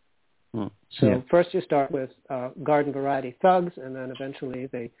 So first you start with garden variety thugs, and then eventually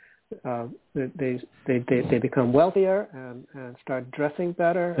they become wealthier and start dressing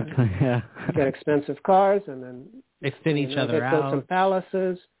better, and get expensive cars, and then they thin each other they build some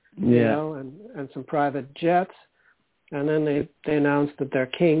palaces, you know, and some private jets, and then they announce that they're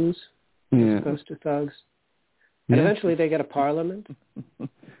kings as opposed to thugs, and eventually they get a parliament.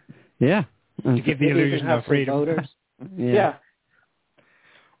 To give the illusion of freedom. Voters.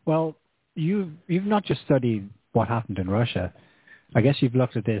 Well, you've not just studied what happened in Russia. I guess you've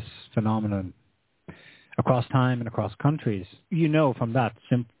looked at this phenomenon across time and across countries. You know from that,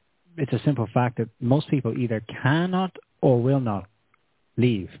 it's a simple fact that most people either cannot or will not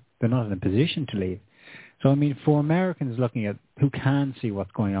leave. They're not in a position to leave. So, I mean, for Americans looking at who can see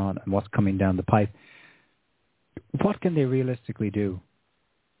what's going on and what's coming down the pipe, what can they realistically do?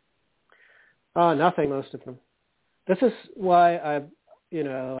 Nothing, most of them. This is why I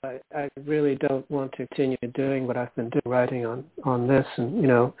really don't want to continue doing what I've been doing, writing on this and,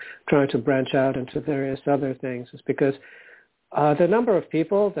 trying to branch out into various other things, is because the number of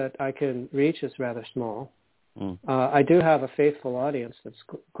people that I can reach is rather small. I do have a faithful audience that's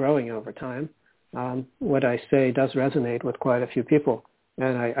growing over time. What I say does resonate with quite a few people.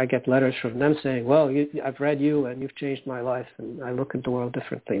 And I get letters from them saying, well, I've read you and you've changed my life and I look at the world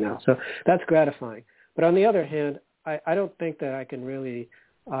differently now. So that's gratifying. But on the other hand, I don't think that I can really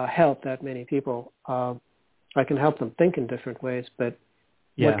help that many people. I can help them think in different ways, but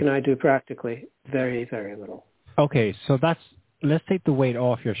what can I do practically? Very, very little. Okay, so let's take the weight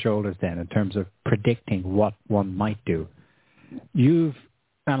off your shoulders then in terms of predicting what one might do. You've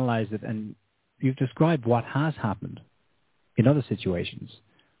analyzed it and you've described what has happened in other situations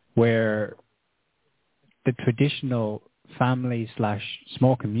where the traditional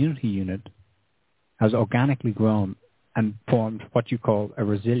family/small community unit has organically grown and formed what you call a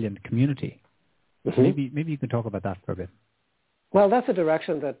resilient community. Mm-hmm. Maybe you can talk about that for a bit. Well, that's a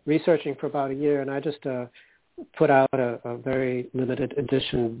direction that researching for about a year, and I just put out a very limited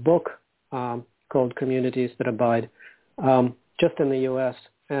edition book called Communities That Abide, just in the U.S.,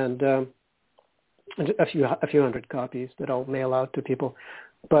 and a few hundred copies that I'll mail out to people.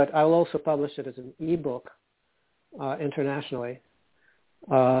 But I'll also publish it as an ebook internationally,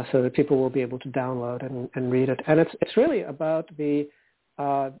 so that people will be able to download and read it. And it's really about the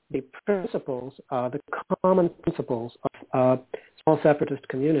principles, the common principles of small separatist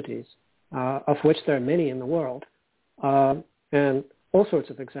communities, of which there are many in the world, and all sorts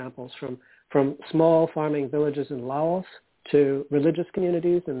of examples from small farming villages in Laos to religious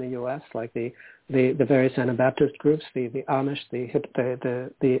communities in the U.S., like the various Anabaptist groups, the Amish,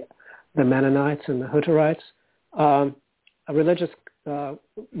 the Mennonites, and the Hutterites,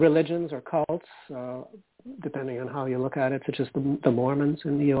 religions or cults, depending on how you look at it, such as the Mormons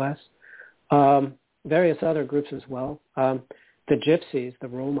in the U.S., various other groups as well, the Gypsies, the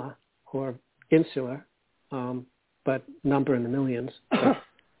Roma, who are insular, but number in the millions.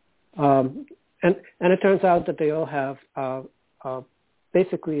 And it turns out that they all have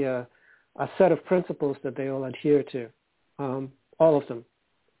basically a set of principles that they all adhere to, all of them.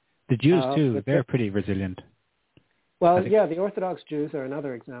 The Jews, too, they're pretty resilient. Well, yeah, the Orthodox Jews are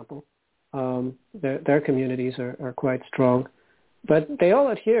another example. Their communities are quite strong. But they all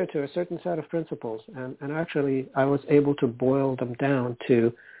adhere to a certain set of principles. And actually, I was able to boil them down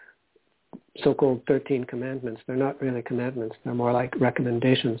to so-called 13 commandments. They're not really commandments. They're more like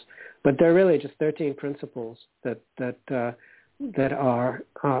recommendations. But they're really just 13 principles that are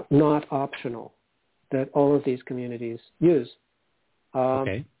not optional, that all of these communities use.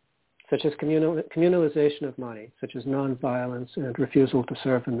 Such as communalization of money, such as nonviolence and refusal to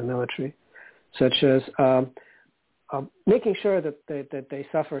serve in the military, such as making sure that they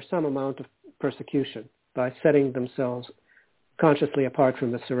suffer some amount of persecution by setting themselves consciously apart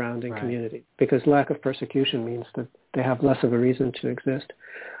from the surrounding community, because lack of persecution means that they have less of a reason to exist.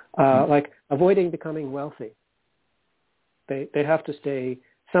 Like avoiding becoming wealthy. They have to stay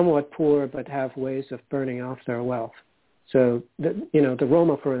somewhat poor but have ways of burning off their wealth. So, the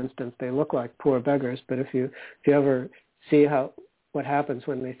Roma, for instance, they look like poor beggars, but if you ever see what happens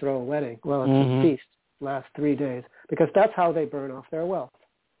when they throw a wedding, well, it's a feast, lasts 3 days, because that's how they burn off their wealth.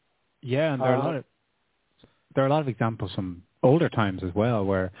 Yeah, and there are a lot of examples from older times as well,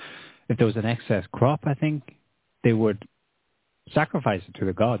 where if there was an excess crop, I think they would sacrifice it to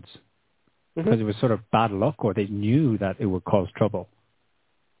the gods because it was sort of bad luck, or they knew that it would cause trouble.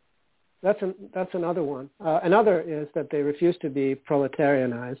 That's another one. Another is that they refuse to be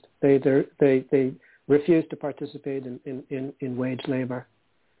proletarianized. They refuse to participate in wage labor.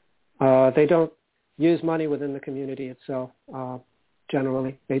 They don't use money within the community itself.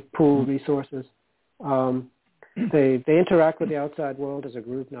 Generally, they pool resources. They interact with the outside world as a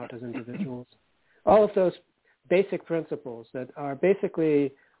group, not as individuals. All of those basic principles that are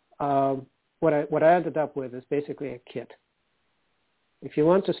basically what I ended up with is basically a kit. If you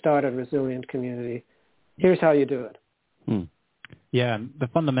want to start a resilient community, here's how you do it. Yeah, the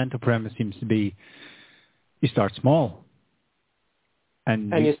fundamental premise seems to be you start small.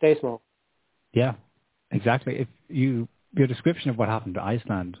 And you stay small. Yeah, exactly. If your description of what happened to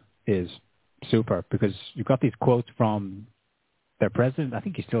Iceland is super, because you've got these quotes from their president, I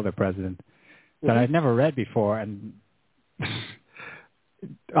think he's still their president, that I'd never read before, and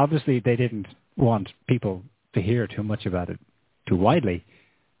obviously they didn't want people to hear too much about it too widely.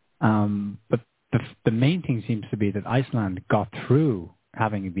 But the main thing seems to be that Iceland got through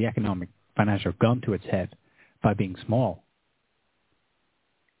having the economic financial gun to its head by being small.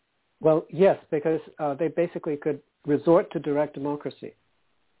 Well, yes, because they basically could resort to direct democracy.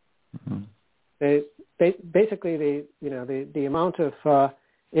 They basically the amount of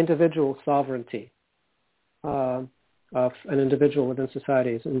individual sovereignty of an individual within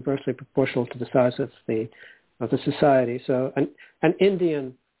society is inversely proportional to the size of the society. So an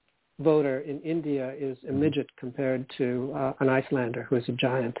Indian voter in India is a midget compared to an Icelander who is a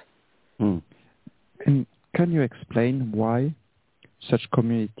giant. And can you explain why such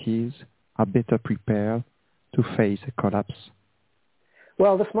communities are better prepared to face a collapse?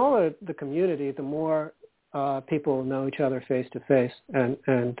 Well, the smaller the community, the more people know each other face to face and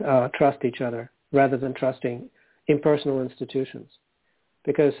trust each other rather than trusting impersonal institutions.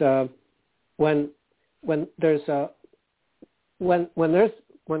 Because when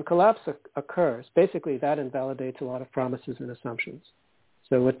collapse occurs, basically that invalidates a lot of promises and assumptions.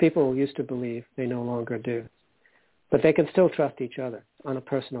 So what people used to believe, they no longer do. But they can still trust each other on a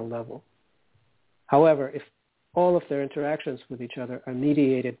personal level. However, if all of their interactions with each other are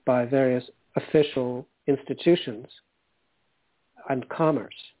mediated by various official institutions and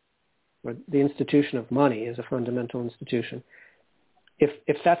commerce, where the institution of money is a fundamental institution,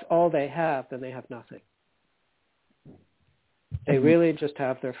 if that's all they have, then they have nothing. They really just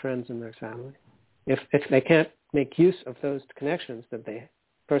have their friends and their family. If they can't make use of those connections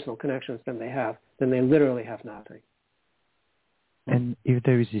personal connections that they have, then they literally have nothing. And if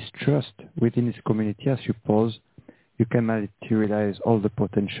there is this trust within this community, I suppose you can materialize all the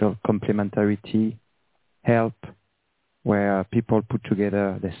potential complementarity, help, where people put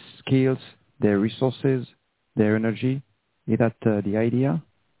together their skills, their resources, their energy. Is that the idea?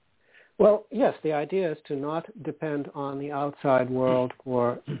 Well, yes, the idea is to not depend on the outside world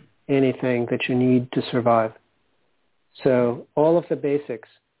for anything that you need to survive. So all of the basics,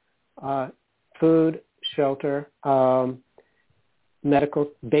 food, shelter,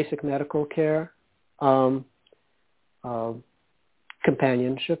 basic medical care,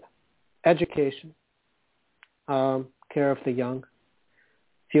 companionship, education, care of the young,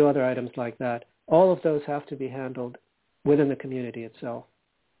 a few other items like that. All of those have to be handled within the community itself,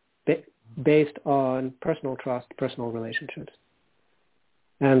 based on personal trust, personal relationships.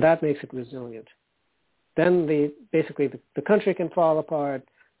 And that makes it resilient. Then the country can fall apart.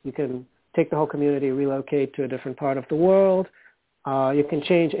 You can take the whole community, relocate to a different part of the world. You can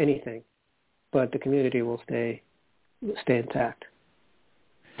change anything, but the community will stay intact.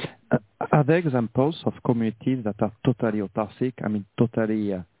 Are there examples of communities that are totally autarkic,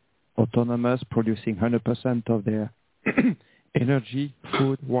 totally autonomous, producing 100% of their energy,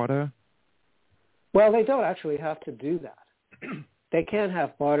 food, water? Well, they don't actually have to do that. They can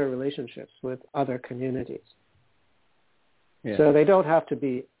have barter relationships with other communities. Yeah. So they don't have to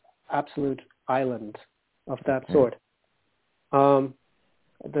be absolute island of that sort. The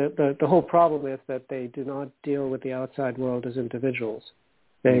whole problem is that they do not deal with the outside world as individuals.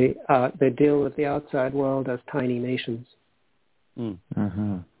 They deal with the outside world as tiny nations.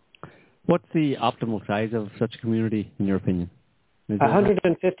 What's the optimal size of such a community, in your opinion?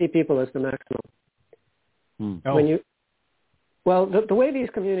 150 people is the maximum. The way these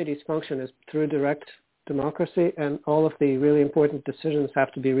communities function is through direct democracy, and all of the really important decisions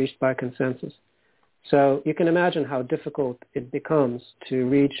have to be reached by consensus. So you can imagine how difficult it becomes to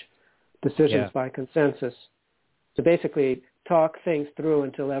reach decisions by consensus, to basically talk things through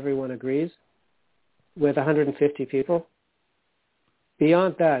until everyone agrees with 150 people.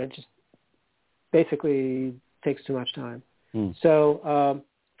 Beyond that, it just basically takes too much time. So,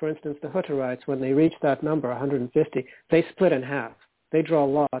 for instance, the Hutterites, when they reach that number, 150, they split in half. They draw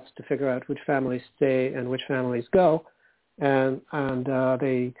lots to figure out which families stay and which families go, and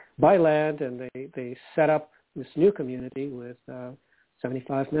they buy land and they set up this new community with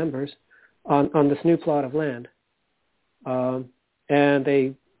 75 members on this new plot of land, and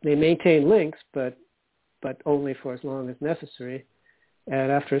they maintain links, but only for as long as necessary.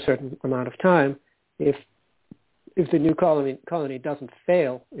 And after a certain amount of time, if the new colony doesn't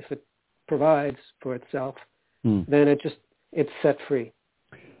fail, if it provides for itself, then it's set free.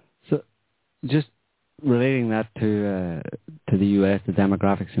 So, just relating that to the U.S., the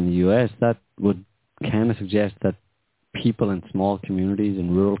demographics in the U.S., that would kind of suggest that people in small communities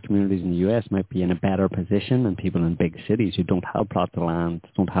and rural communities in the U.S. might be in a better position than people in big cities who don't have plots of land,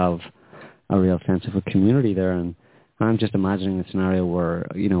 don't have a real sense of a community there. And I'm just imagining a scenario where,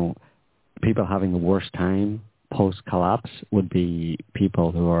 people having the worst time post-collapse would be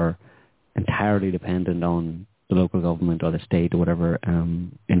people who are entirely dependent on the local government or the state or whatever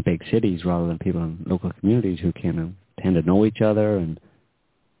in big cities, rather than people in local communities who can tend to know each other. And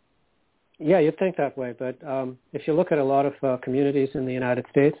yeah, you'd think that way, but if you look at a lot of communities in the United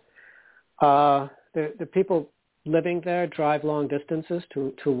States, the people living there drive long distances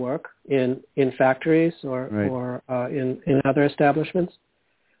to work in factories or in other establishments.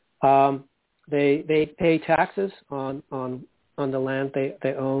 They pay taxes on the land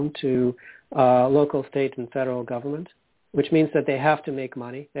they own to local, state, and federal government, which means that they have to make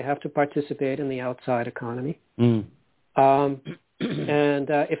money. They have to participate in the outside economy. And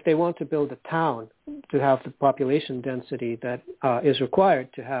if they want to build a town to have the population density that is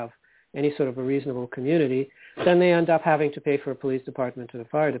required to have any sort of a reasonable community, then they end up having to pay for a police department and a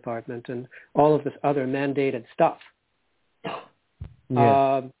fire department and all of this other mandated stuff.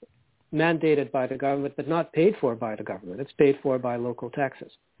 Yeah. Mandated by the government, but not paid for by the government. It's paid for by local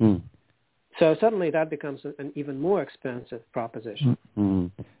taxes. So suddenly that becomes an even more expensive proposition.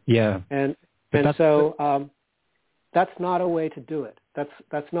 Yeah. And so that's not a way to do it.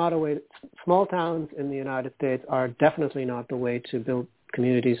 That's not a way. Small towns in the United States are definitely not the way to build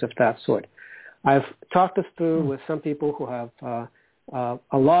communities of that sort. I've talked this through with some people who have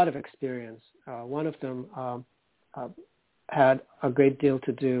a lot of experience. One of them had a great deal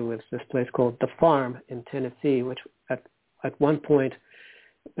to do with this place called The Farm in Tennessee, which at one point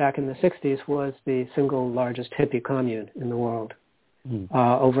back in the 60s was the single largest hippie commune in the world,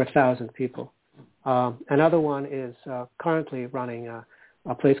 over 1,000 people. Another one is currently running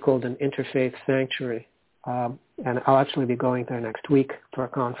a place called an Interfaith Sanctuary, and I'll actually be going there next week for a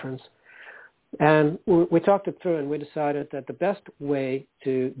conference. And we talked it through, and we decided that the best way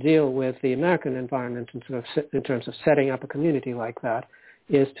to deal with the American environment in terms of setting up a community like that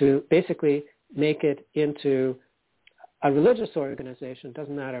is to basically make it into a religious organization.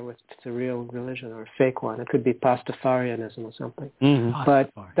 Doesn't matter if it's a real religion or a fake one. It could be Pastafarianism or something. But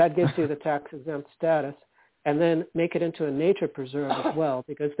that gives you the tax-exempt status. And then make it into a nature preserve as well,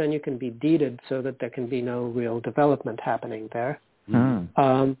 because then you can be deeded so that there can be no real development happening there.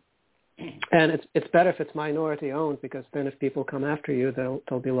 And it's better if it's minority owned, because then if people come after you,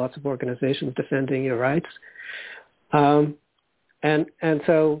 there'll be lots of organizations defending your rights. And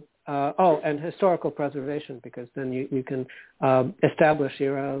historical preservation, because then you can establish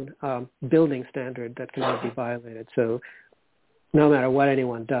your own building standard that cannot be violated. So no matter what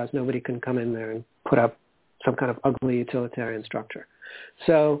anyone does, nobody can come in there and put up some kind of ugly utilitarian structure.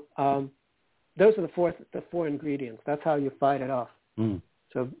 So those are the four ingredients. That's how you fight it off.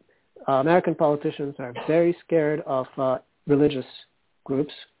 So American politicians are very scared of religious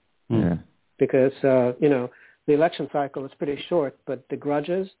groups because, the election cycle is pretty short, but the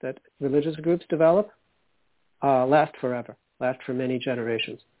grudges that religious groups develop last forever, last for many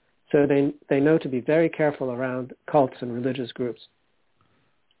generations. So they know to be very careful around cults and religious groups.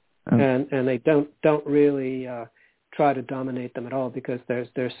 And they don't really try to dominate them at all, because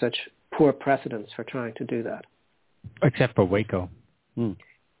there's such poor precedents for trying to do that. Except for Waco.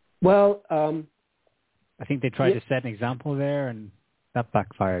 Well, I think they tried to set an example there, and that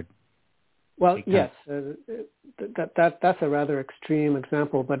backfired. Well, yes, that's a rather extreme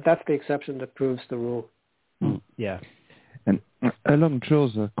example, but that's the exception that proves the rule. Yeah. And along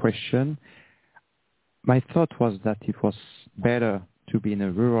Joe's question, my thought was that it was better to be in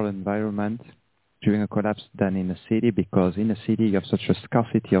a rural environment during a collapse than in a city, because in a city you have such a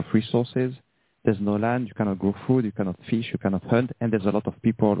scarcity of resources. There's no land, you cannot grow food, you cannot fish, you cannot hunt, and there's a lot of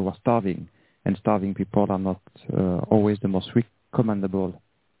people who are starving, and starving people are not always the most recommendable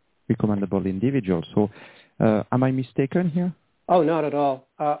individuals. So am I mistaken here? Oh, not at all.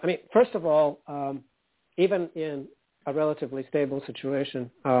 First of all, even in a relatively stable situation,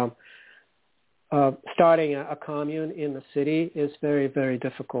 starting a commune in the city is very, very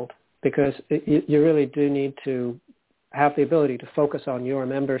difficult, because you really do need to have the ability to focus on your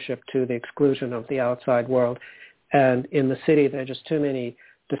membership to the exclusion of the outside world. And in the city, there are just too many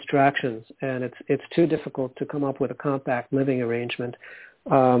distractions, and it's too difficult to come up with a compact living arrangement.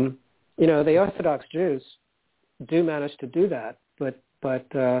 The Orthodox Jews do manage to do that, but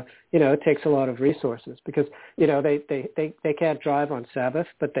it takes a lot of resources because they can't drive on Sabbath,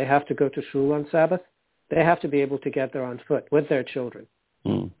 but they have to go to shul on Sabbath. They have to be able to get there on foot with their children.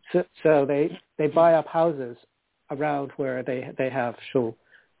 So they buy up houses around where they have shul,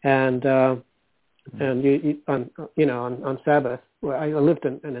 and on Sabbath, well, I lived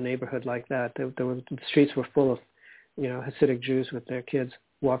in a neighborhood like that. The streets were full of Hasidic Jews with their kids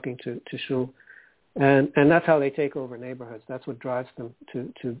walking to shul, and that's how they take over neighborhoods. That's what drives them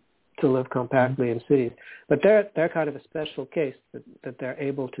to live compactly in cities. But they're kind of a special case that they're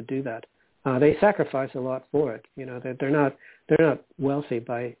able to do that. They sacrifice a lot for it. They're not wealthy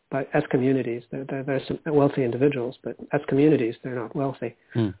as communities. They're some wealthy individuals, but as communities, they're not wealthy.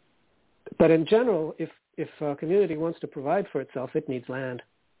 But in general, if a community wants to provide for itself, it needs land.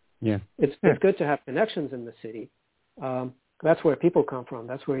 Yeah, it's good to have connections in the city. That's where people come from.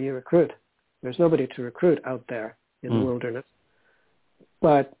 That's where you recruit. There's nobody to recruit out there in the wilderness.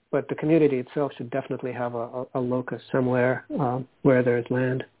 But the community itself should definitely have a locus somewhere where there's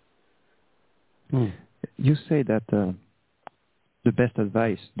land. You say that the first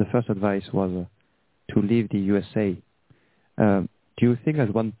advice was to leave the USA. Do you think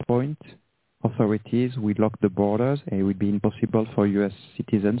at one point authorities will lock the borders and it would be impossible for U.S.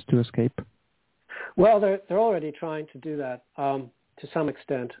 citizens to escape? Well, they're already trying to do that to some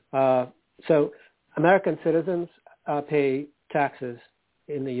extent. So American citizens pay taxes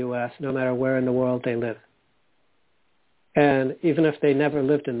in the U.S. no matter where in the world they live, and even if they never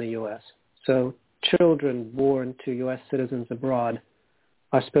lived in the U.S. So children born to U.S. citizens abroad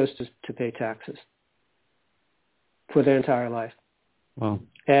are supposed to pay taxes for their entire life. Wow.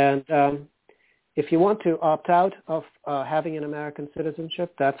 And if you want to opt out of having an American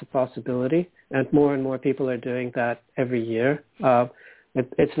citizenship, that's a possibility. And more people are doing that every year.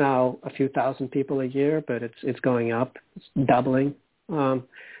 It's now a few thousand people a year, but it's going up. It's doubling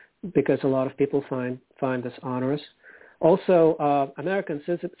because a lot of people find this onerous. Also, American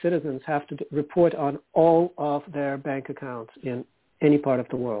citizens have to report on all of their bank accounts in any part of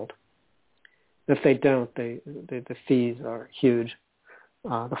the world. If they don't, the fees are huge,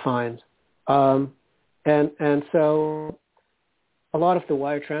 the fines. And so a lot of the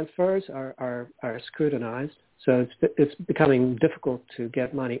wire transfers are scrutinized. So it's becoming difficult to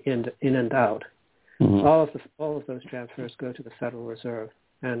get money in and out. Mm-hmm. All of those transfers go to the Federal Reserve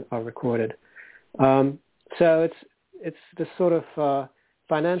and are recorded. So it's this sort of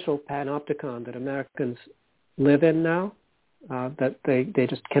financial panopticon that Americans live in now that they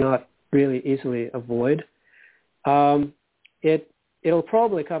just cannot really easily avoid. It'll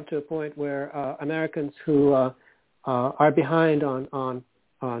probably come to a point where Americans who are behind on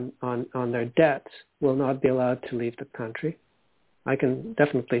their debts will not be allowed to leave the country. I can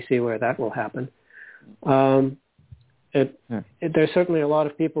definitely see where that will happen. There's certainly a lot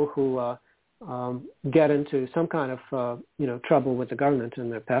of people who get into some kind of trouble with the government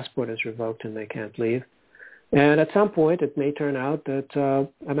and their passport is revoked and they can't leave. And at some point, it may turn out that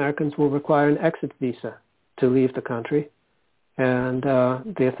Americans will require an exit visa to leave the country, and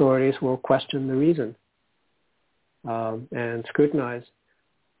the authorities will question the reason and scrutinize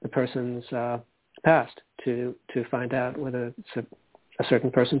the person's past to find out whether a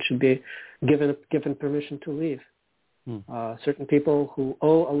certain person should be given permission to leave. Certain people who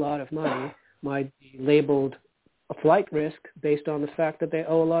owe a lot of money might be labeled a flight risk based on the fact that they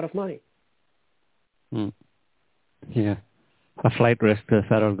owe a lot of money. Yeah, a flight risk to the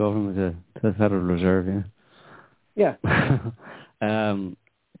federal government, to the Federal Reserve. Yeah.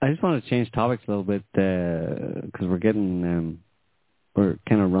 I just want to change topics a little bit because we're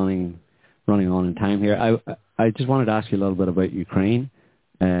kind of running on in time here. I just wanted to ask you a little bit about Ukraine.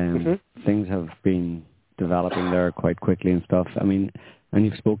 Things have been developing there quite quickly and stuff. I mean, and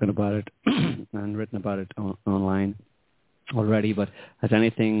you've spoken about it and written about it online already. But has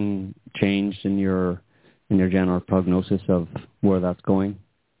anything changed in your general prognosis of where that's going?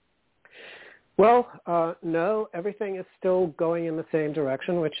 Well, no, everything is still going in the same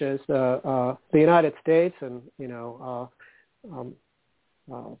direction, which is the United States and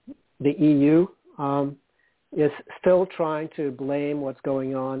the EU is still trying to blame what's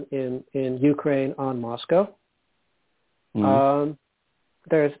going on in Ukraine on Moscow. Mm-hmm.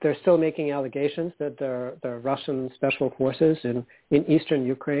 They're still making allegations that there are Russian special forces in eastern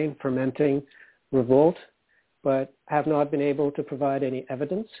Ukraine fermenting revolt, but have not been able to provide any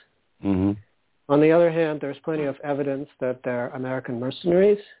evidence. Mm-hmm. On the other hand, there's plenty of evidence that there are American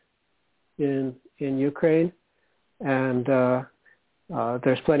mercenaries in Ukraine, and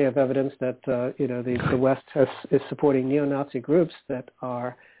there's plenty of evidence that the West is supporting neo-Nazi groups that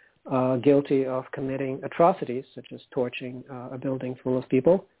are guilty of committing atrocities, such as torching a building full of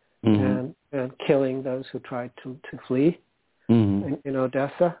people and killing those who tried to flee in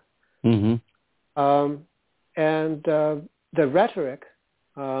Odessa. And the rhetoric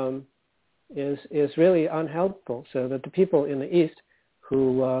is really unhelpful, so that the people in the East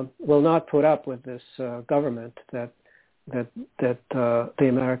who will not put up with this government that the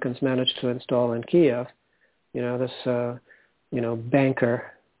Americans managed to install in Kiev, this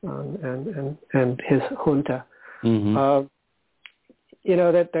banker and his junta,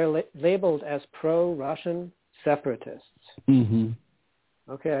 that they're labeled as pro-Russian separatists.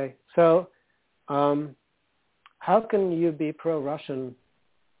 Okay, so how can you be pro-Russian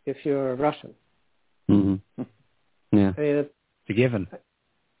if you're Russian? Yeah, I mean, it's a given.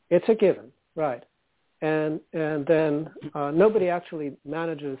 It's a given, right? And then nobody actually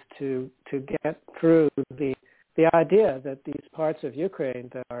manages to get through the idea that these parts of Ukraine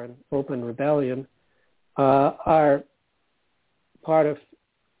that are in open rebellion are part of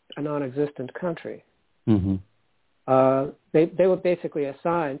a non-existent country. They were basically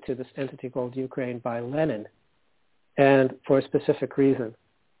assigned to this entity called Ukraine by Lenin, and for a specific reason.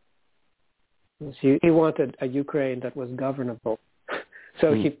 He wanted a Ukraine that was governable.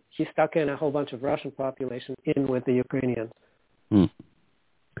 So he stuck in a whole bunch of Russian population in with the Ukrainians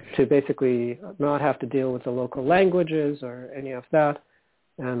to basically not have to deal with the local languages or any of that,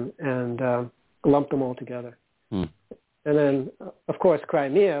 and lump them all together. And then, of course,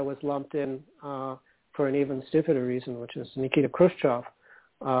 Crimea was lumped in for an even stupider reason, which is Nikita Khrushchev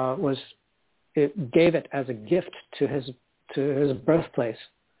gave it as a gift to his birthplace.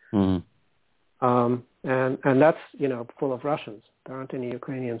 And that's, full of Russians. There aren't any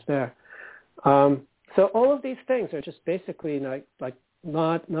Ukrainians there. So all of these things are just basically like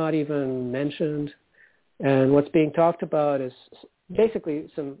not even mentioned. And what's being talked about is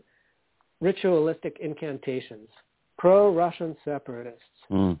basically some ritualistic incantations, pro-Russian separatists.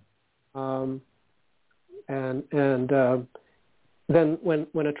 And then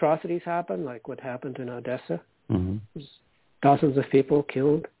when atrocities happen, like what happened in Odessa, there's dozens of people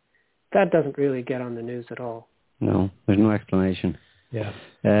killed, that doesn't really get on the news at all. No, there's no explanation. Yeah.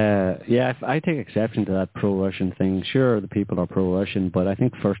 I take exception to that pro-Russian thing. Sure, the people are pro-Russian, but I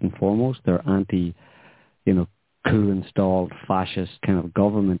think first and foremost they're anti, coup installed fascist kind of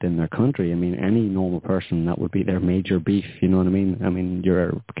government in their country. I mean, any normal person, that would be their major beef. You know what I mean? I mean,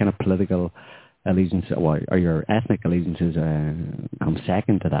 your kind of political allegiance or your ethnic allegiances come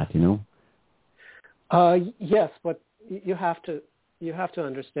second to that. Yes, but you have to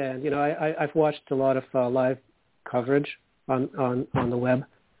understand. I've watched a lot of live coverage on the web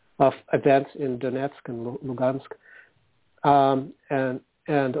of events in Donetsk and Lugansk and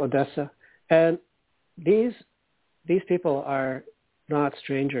Odessa, and these people are not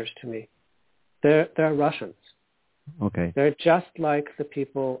strangers to me. They're Russians. Okay. They're just like the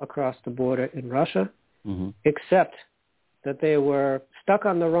people across the border in Russia, except that they were stuck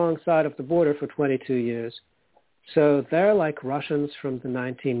on the wrong side of the border for 22 years. So they're like Russians from the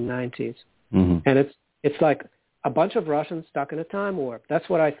 1990s. And it's like a bunch of Russians stuck in a time warp. That's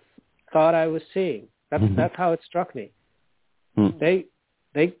what I thought I was seeing. That's how it struck me. They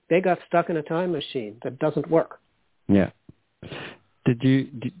got stuck in a time machine that doesn't work. Yeah. Do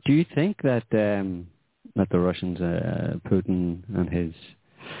you think that the Russians, Putin and his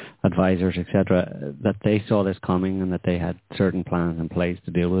advisors, etc., that they saw this coming and that they had certain plans in place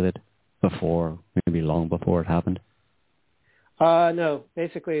to deal with it before, maybe long before it happened? No.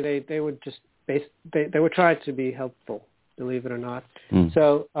 Basically, they were just they were trying to be helpful, believe it or not.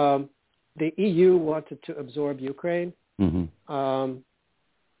 So the EU wanted to absorb Ukraine, but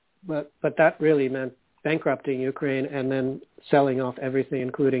that really meant bankrupting Ukraine and then selling off everything,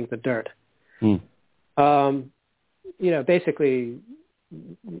 including the dirt. Basically,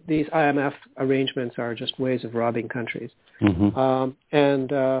 these IMF arrangements are just ways of robbing countries. And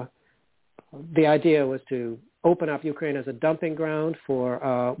the idea was to open up Ukraine as a dumping ground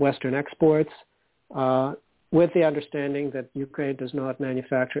for Western exports, with the understanding that Ukraine does not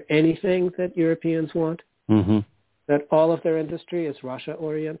manufacture anything that Europeans want, that all of their industry is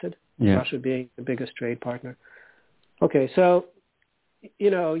Russia-oriented, Russia being the biggest trade partner. Okay, so,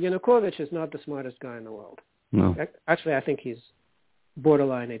 Yanukovych is not the smartest guy in the world. No. Actually, I think he's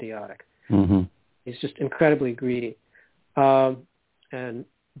borderline idiotic. He's just incredibly greedy.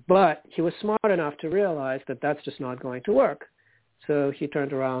 But he was smart enough to realize that that's just not going to work. So he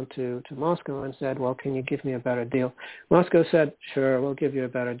turned around to Moscow and said, well, can you give me a better deal? Moscow said, sure, we'll give you a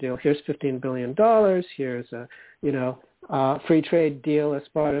better deal. Here's $15 billion. Here's a free trade deal as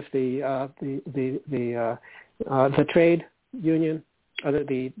part of the trade union, or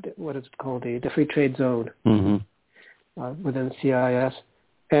what is it called, the free trade zone within CIS.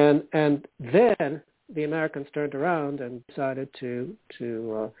 And then the Americans turned around and decided to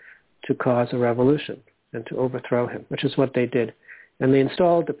cause a revolution and to overthrow him, which is what they did. And they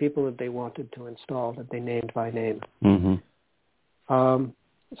installed the people that they wanted to install, that they named by name.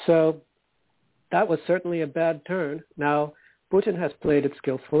 So that was certainly a bad turn. Now, Putin has played it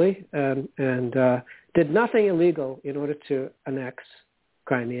skillfully and did nothing illegal in order to annex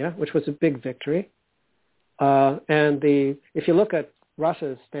Crimea, which was a big victory. If you look at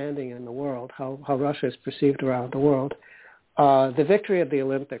Russia's standing in the world, how Russia is perceived around the world, the victory at the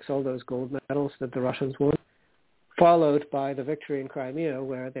Olympics, all those gold medals that the Russians won, followed by the victory in Crimea,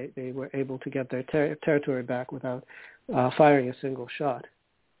 where they were able to get their territory back without firing a single shot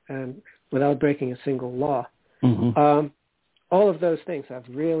and without breaking a single law. All of those things have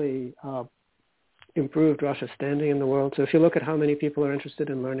really improved Russia's standing in the world. So if you look at how many people are interested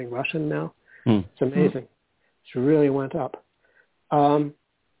in learning Russian now, it's amazing. It really went up. And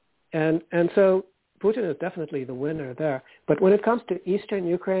so Putin is definitely the winner there. But when it comes to eastern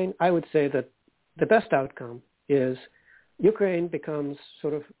Ukraine, I would say that the best outcome is Ukraine becomes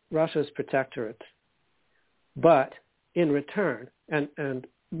sort of Russia's protectorate, but in return, and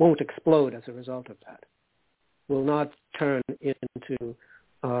won't explode as a result of that, will not turn into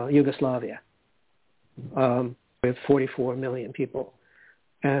Yugoslavia with 44 million people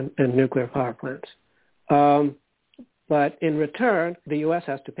and nuclear power plants. But in return, the U.S.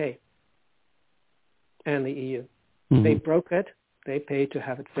 has to pay, and the EU. They broke it. They paid to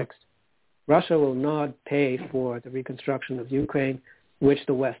have it fixed. Russia will not pay for the reconstruction of Ukraine, which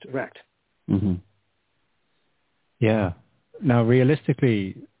the West wrecked. Yeah. Now,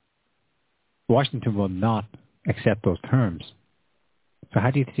 realistically, Washington will not accept those terms. So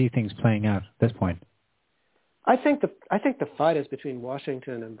how do you see things playing out at this point? I think the fight is between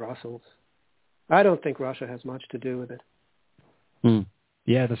Washington and Brussels. I don't think Russia has much to do with it.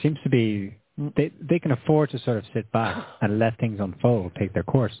 Yeah, there seems to be... They can afford to sort of sit back and let things unfold, take their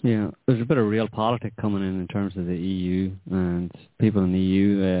course. Yeah, there's a bit of real politics coming in terms of the EU, and people in the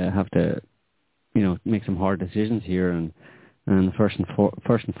EU have to, make some hard decisions here. And first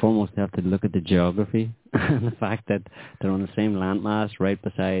and foremost, they have to look at the geography and the fact that they're on the same landmass right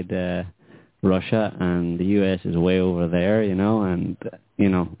beside Russia, and the US is way over there. And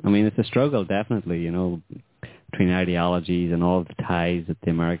it's a struggle, definitely. Between ideologies and all the ties that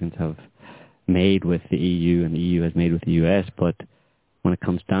the Americans have made with the EU and the EU has made with the US, but when it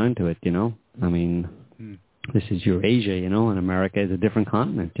comes down to it, this is Eurasia, and America is a different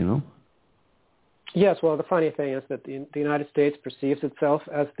continent, Yes, well, the funny thing is that the United States perceives itself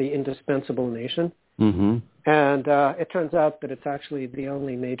as the indispensable nation, and it turns out that it's actually the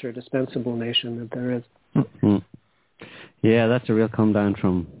only major dispensable nation that there is. Yeah, that's a real come down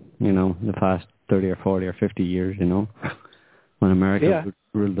from, the past 30 or 40 or 50 years, when America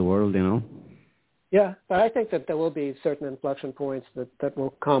ruled the world, Yeah, but I think that there will be certain inflection points that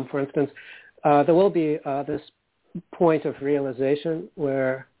will come. For instance, there will be this point of realization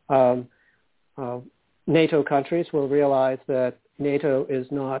where NATO countries will realize that NATO is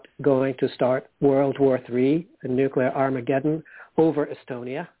not going to start World War III, a nuclear Armageddon, over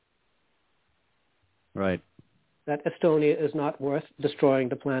Estonia. Right. That Estonia is not worth destroying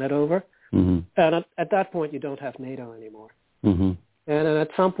the planet over. And at that point, you don't have NATO anymore. And then at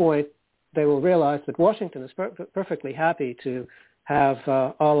some point, they will realize that Washington is perfectly happy to have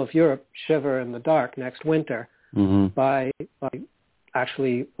all of Europe shiver in the dark next winter by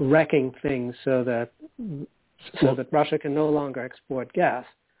actually wrecking things so that Russia can no longer export gas,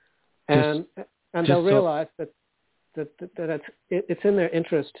 and they'll realize that it's in their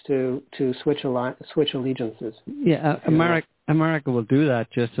interest to switch allegiances. Yeah, America will do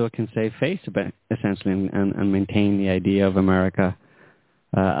that just so it can save face, essentially, and maintain the idea of America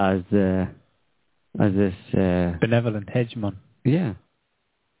as this benevolent hegemon. Yeah.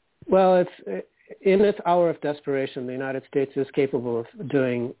 Well, it's in its hour of desperation, the United States is capable of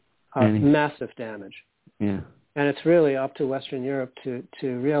doing massive damage. Yeah. And it's really up to Western Europe to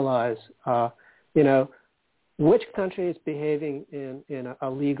realize, which country is behaving in a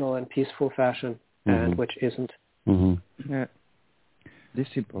legal and peaceful fashion and which isn't. Yeah. This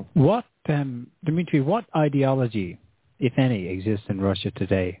simple. What, Dmitry, what ideology, if any, exists in Russia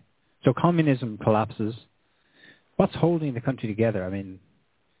today? So communism collapses. What's holding the country together? I mean,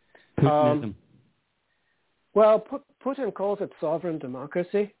 Putinism. Well, Putin calls it sovereign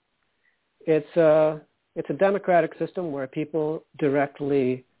democracy. It's a democratic system where people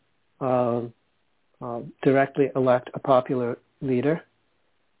directly elect a popular leader.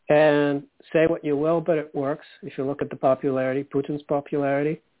 And say what you will, but it works. If you look at the popularity, Putin's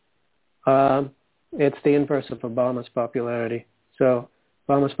popularity, it's the inverse of Obama's popularity. So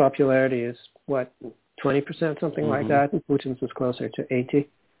Obama's popularity is, 20%, something like that, and Putin's is closer to 80%.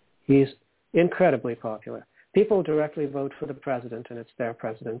 He's incredibly popular. People directly vote for the president, and it's their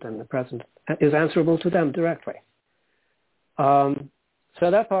president, and the president is answerable to them directly. So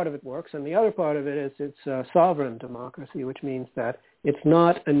that part of it works, and the other part of it is it's a sovereign democracy, which means that it's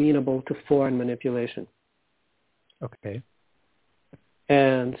not amenable to foreign manipulation. Okay.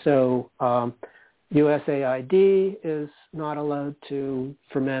 And so USAID is not allowed to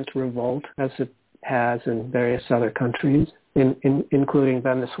foment revolt, as it has in various other countries, including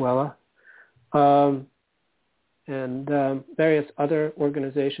Venezuela. And various other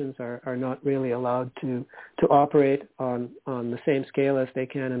organizations are not really allowed to operate on the same scale as they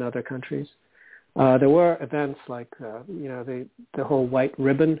can in other countries. There were events like the whole white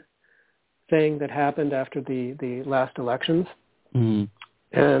ribbon thing that happened after the last elections, and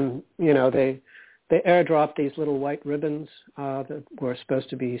they airdropped these little white ribbons that were supposed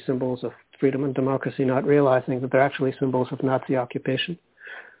to be symbols of freedom and democracy, not realizing that they're actually symbols of Nazi occupation.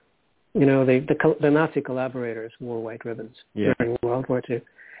 The Nazi collaborators wore white ribbons during World War II.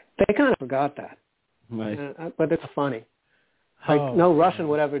 They kind of forgot that, right. But it's funny. No Russian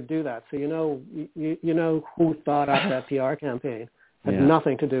would ever do that. So you know who thought up that PR campaign had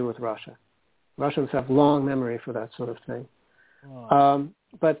nothing to do with Russia. Russians have long memory for that sort of thing. Oh.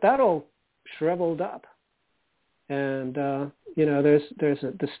 But that all shriveled up, and there's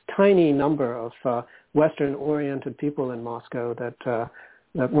this tiny number of Western-oriented people in Moscow that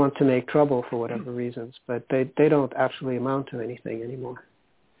want to make trouble for whatever reasons, but they don't actually amount to anything anymore.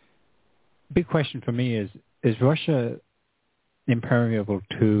 Big question for me is Russia impermeable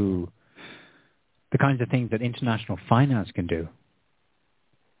to the kinds of things that international finance can do?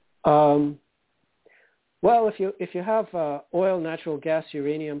 Well, if you have oil, natural gas,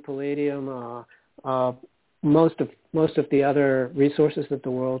 uranium, palladium, most of the other resources that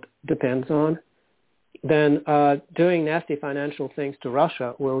the world depends on, then doing nasty financial things to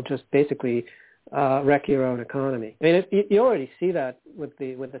Russia will just basically wreck your own economy. I mean, you already see that with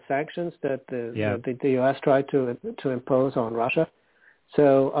the sanctions that the U.S. tried to impose on Russia.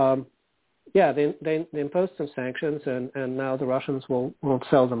 So they imposed some sanctions, and now the Russians won't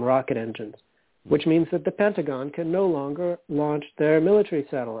sell them rocket engines, which means that the Pentagon can no longer launch their military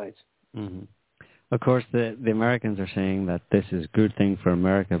satellites. Mm-hmm. Of course, the Americans are saying that this is a good thing for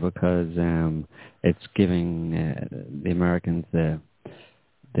America because it's giving the Americans the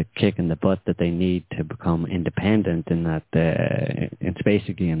kick in the butt that they need to become independent in that in space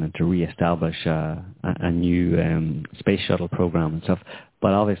again and to reestablish a new space shuttle program and stuff.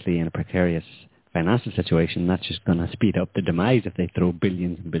 But obviously, in a precarious financial situation, that's just going to speed up the demise if they throw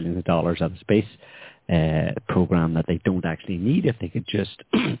billions and billions of dollars at a space program that they don't actually need, if they could just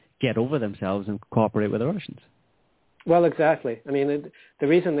get over themselves and cooperate with the Russians. Well, exactly. I mean, the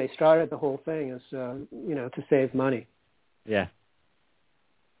reason they started the whole thing is, to save money. Yeah.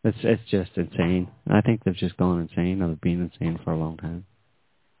 It's just insane. I think they've just gone insane, or they've been insane for a long time.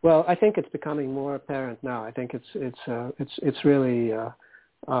 Well, I think it's becoming more apparent now. I think it's really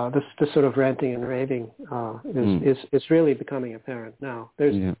this sort of ranting and raving is really becoming apparent now.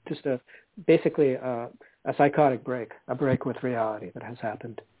 There's just basically a psychotic break, a break with reality that has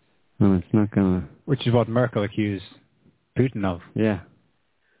happened. Well, it's not gonna. Which is what Merkel accused Putin of. Yeah.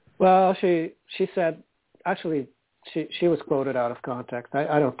 Well, she said, actually, she was quoted out of context.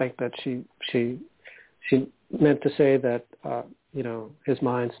 I don't think that she meant to say that his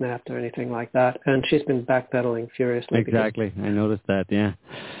mind snapped or anything like that. And she's been backpedaling furiously. Exactly, I noticed that. Yeah.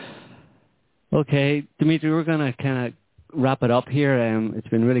 Okay, Dmitry, we're gonna kind of wrap it up here. It's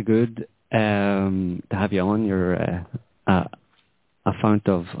been really good to have you on. You're a fount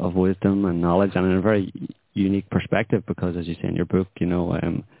of wisdom and knowledge, and a very unique perspective, because, as you say in your book,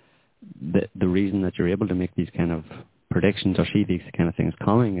 the reason that you're able to make these kind of predictions or see these kind of things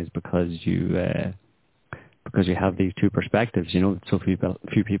coming is because you have these two perspectives, so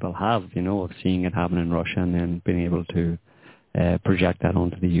few people have, of seeing it happen in Russia and then being able to project that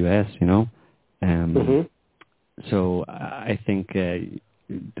onto the U.S., So I think,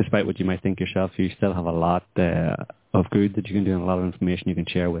 despite what you might think yourself, you still have a lot of good that you can do and a lot of information you can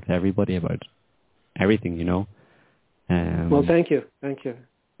share with everybody about everything, Well, thank you.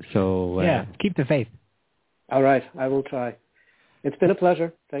 So keep the faith. All right, I will try. It's been a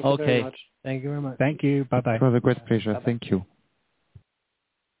pleasure. Thank you very much. Thank you very much. Thank you. Bye-bye. It was a great pleasure. Bye-bye. Thank you.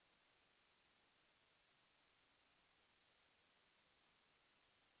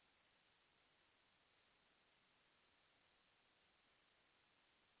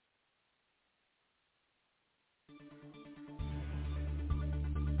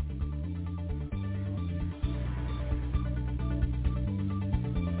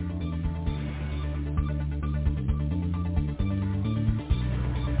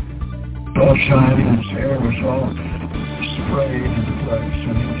 All shiny, and his hair was all sprayed into place,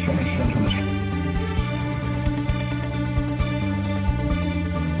 and he was finished into his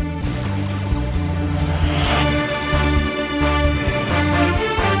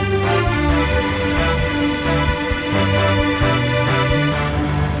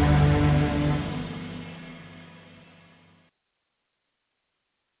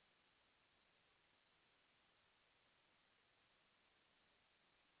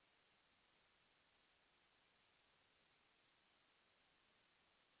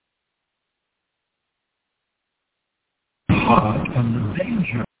hot and the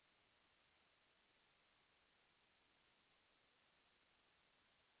danger.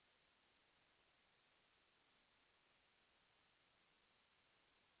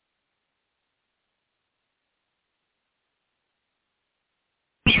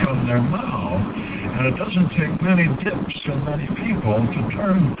 From their mouth, and it doesn't take many dips and many people to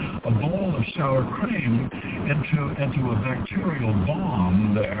turn a bowl of sour cream into a bacterial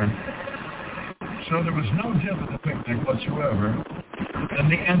bomb there. So there was no dip at the picnic whatsoever,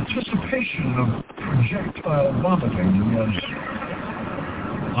 and the anticipation of projectile vomiting was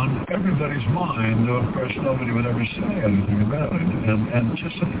on everybody's mind, though of course nobody would ever say anything about it. And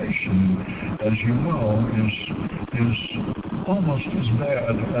anticipation, as you know, is almost as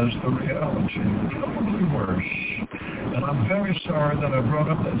bad as the reality, probably worse. And I'm very sorry that I brought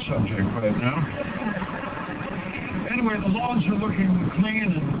up that subject right now. Anyway, the lawns are looking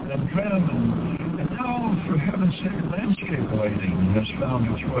clean and trim, and now, for heaven's sake, landscape lighting has found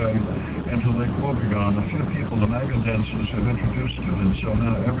its way into Lake Wobegon. A few people, the Magadenses, have introduced it, and so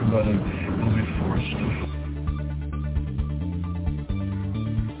now everybody will be forced to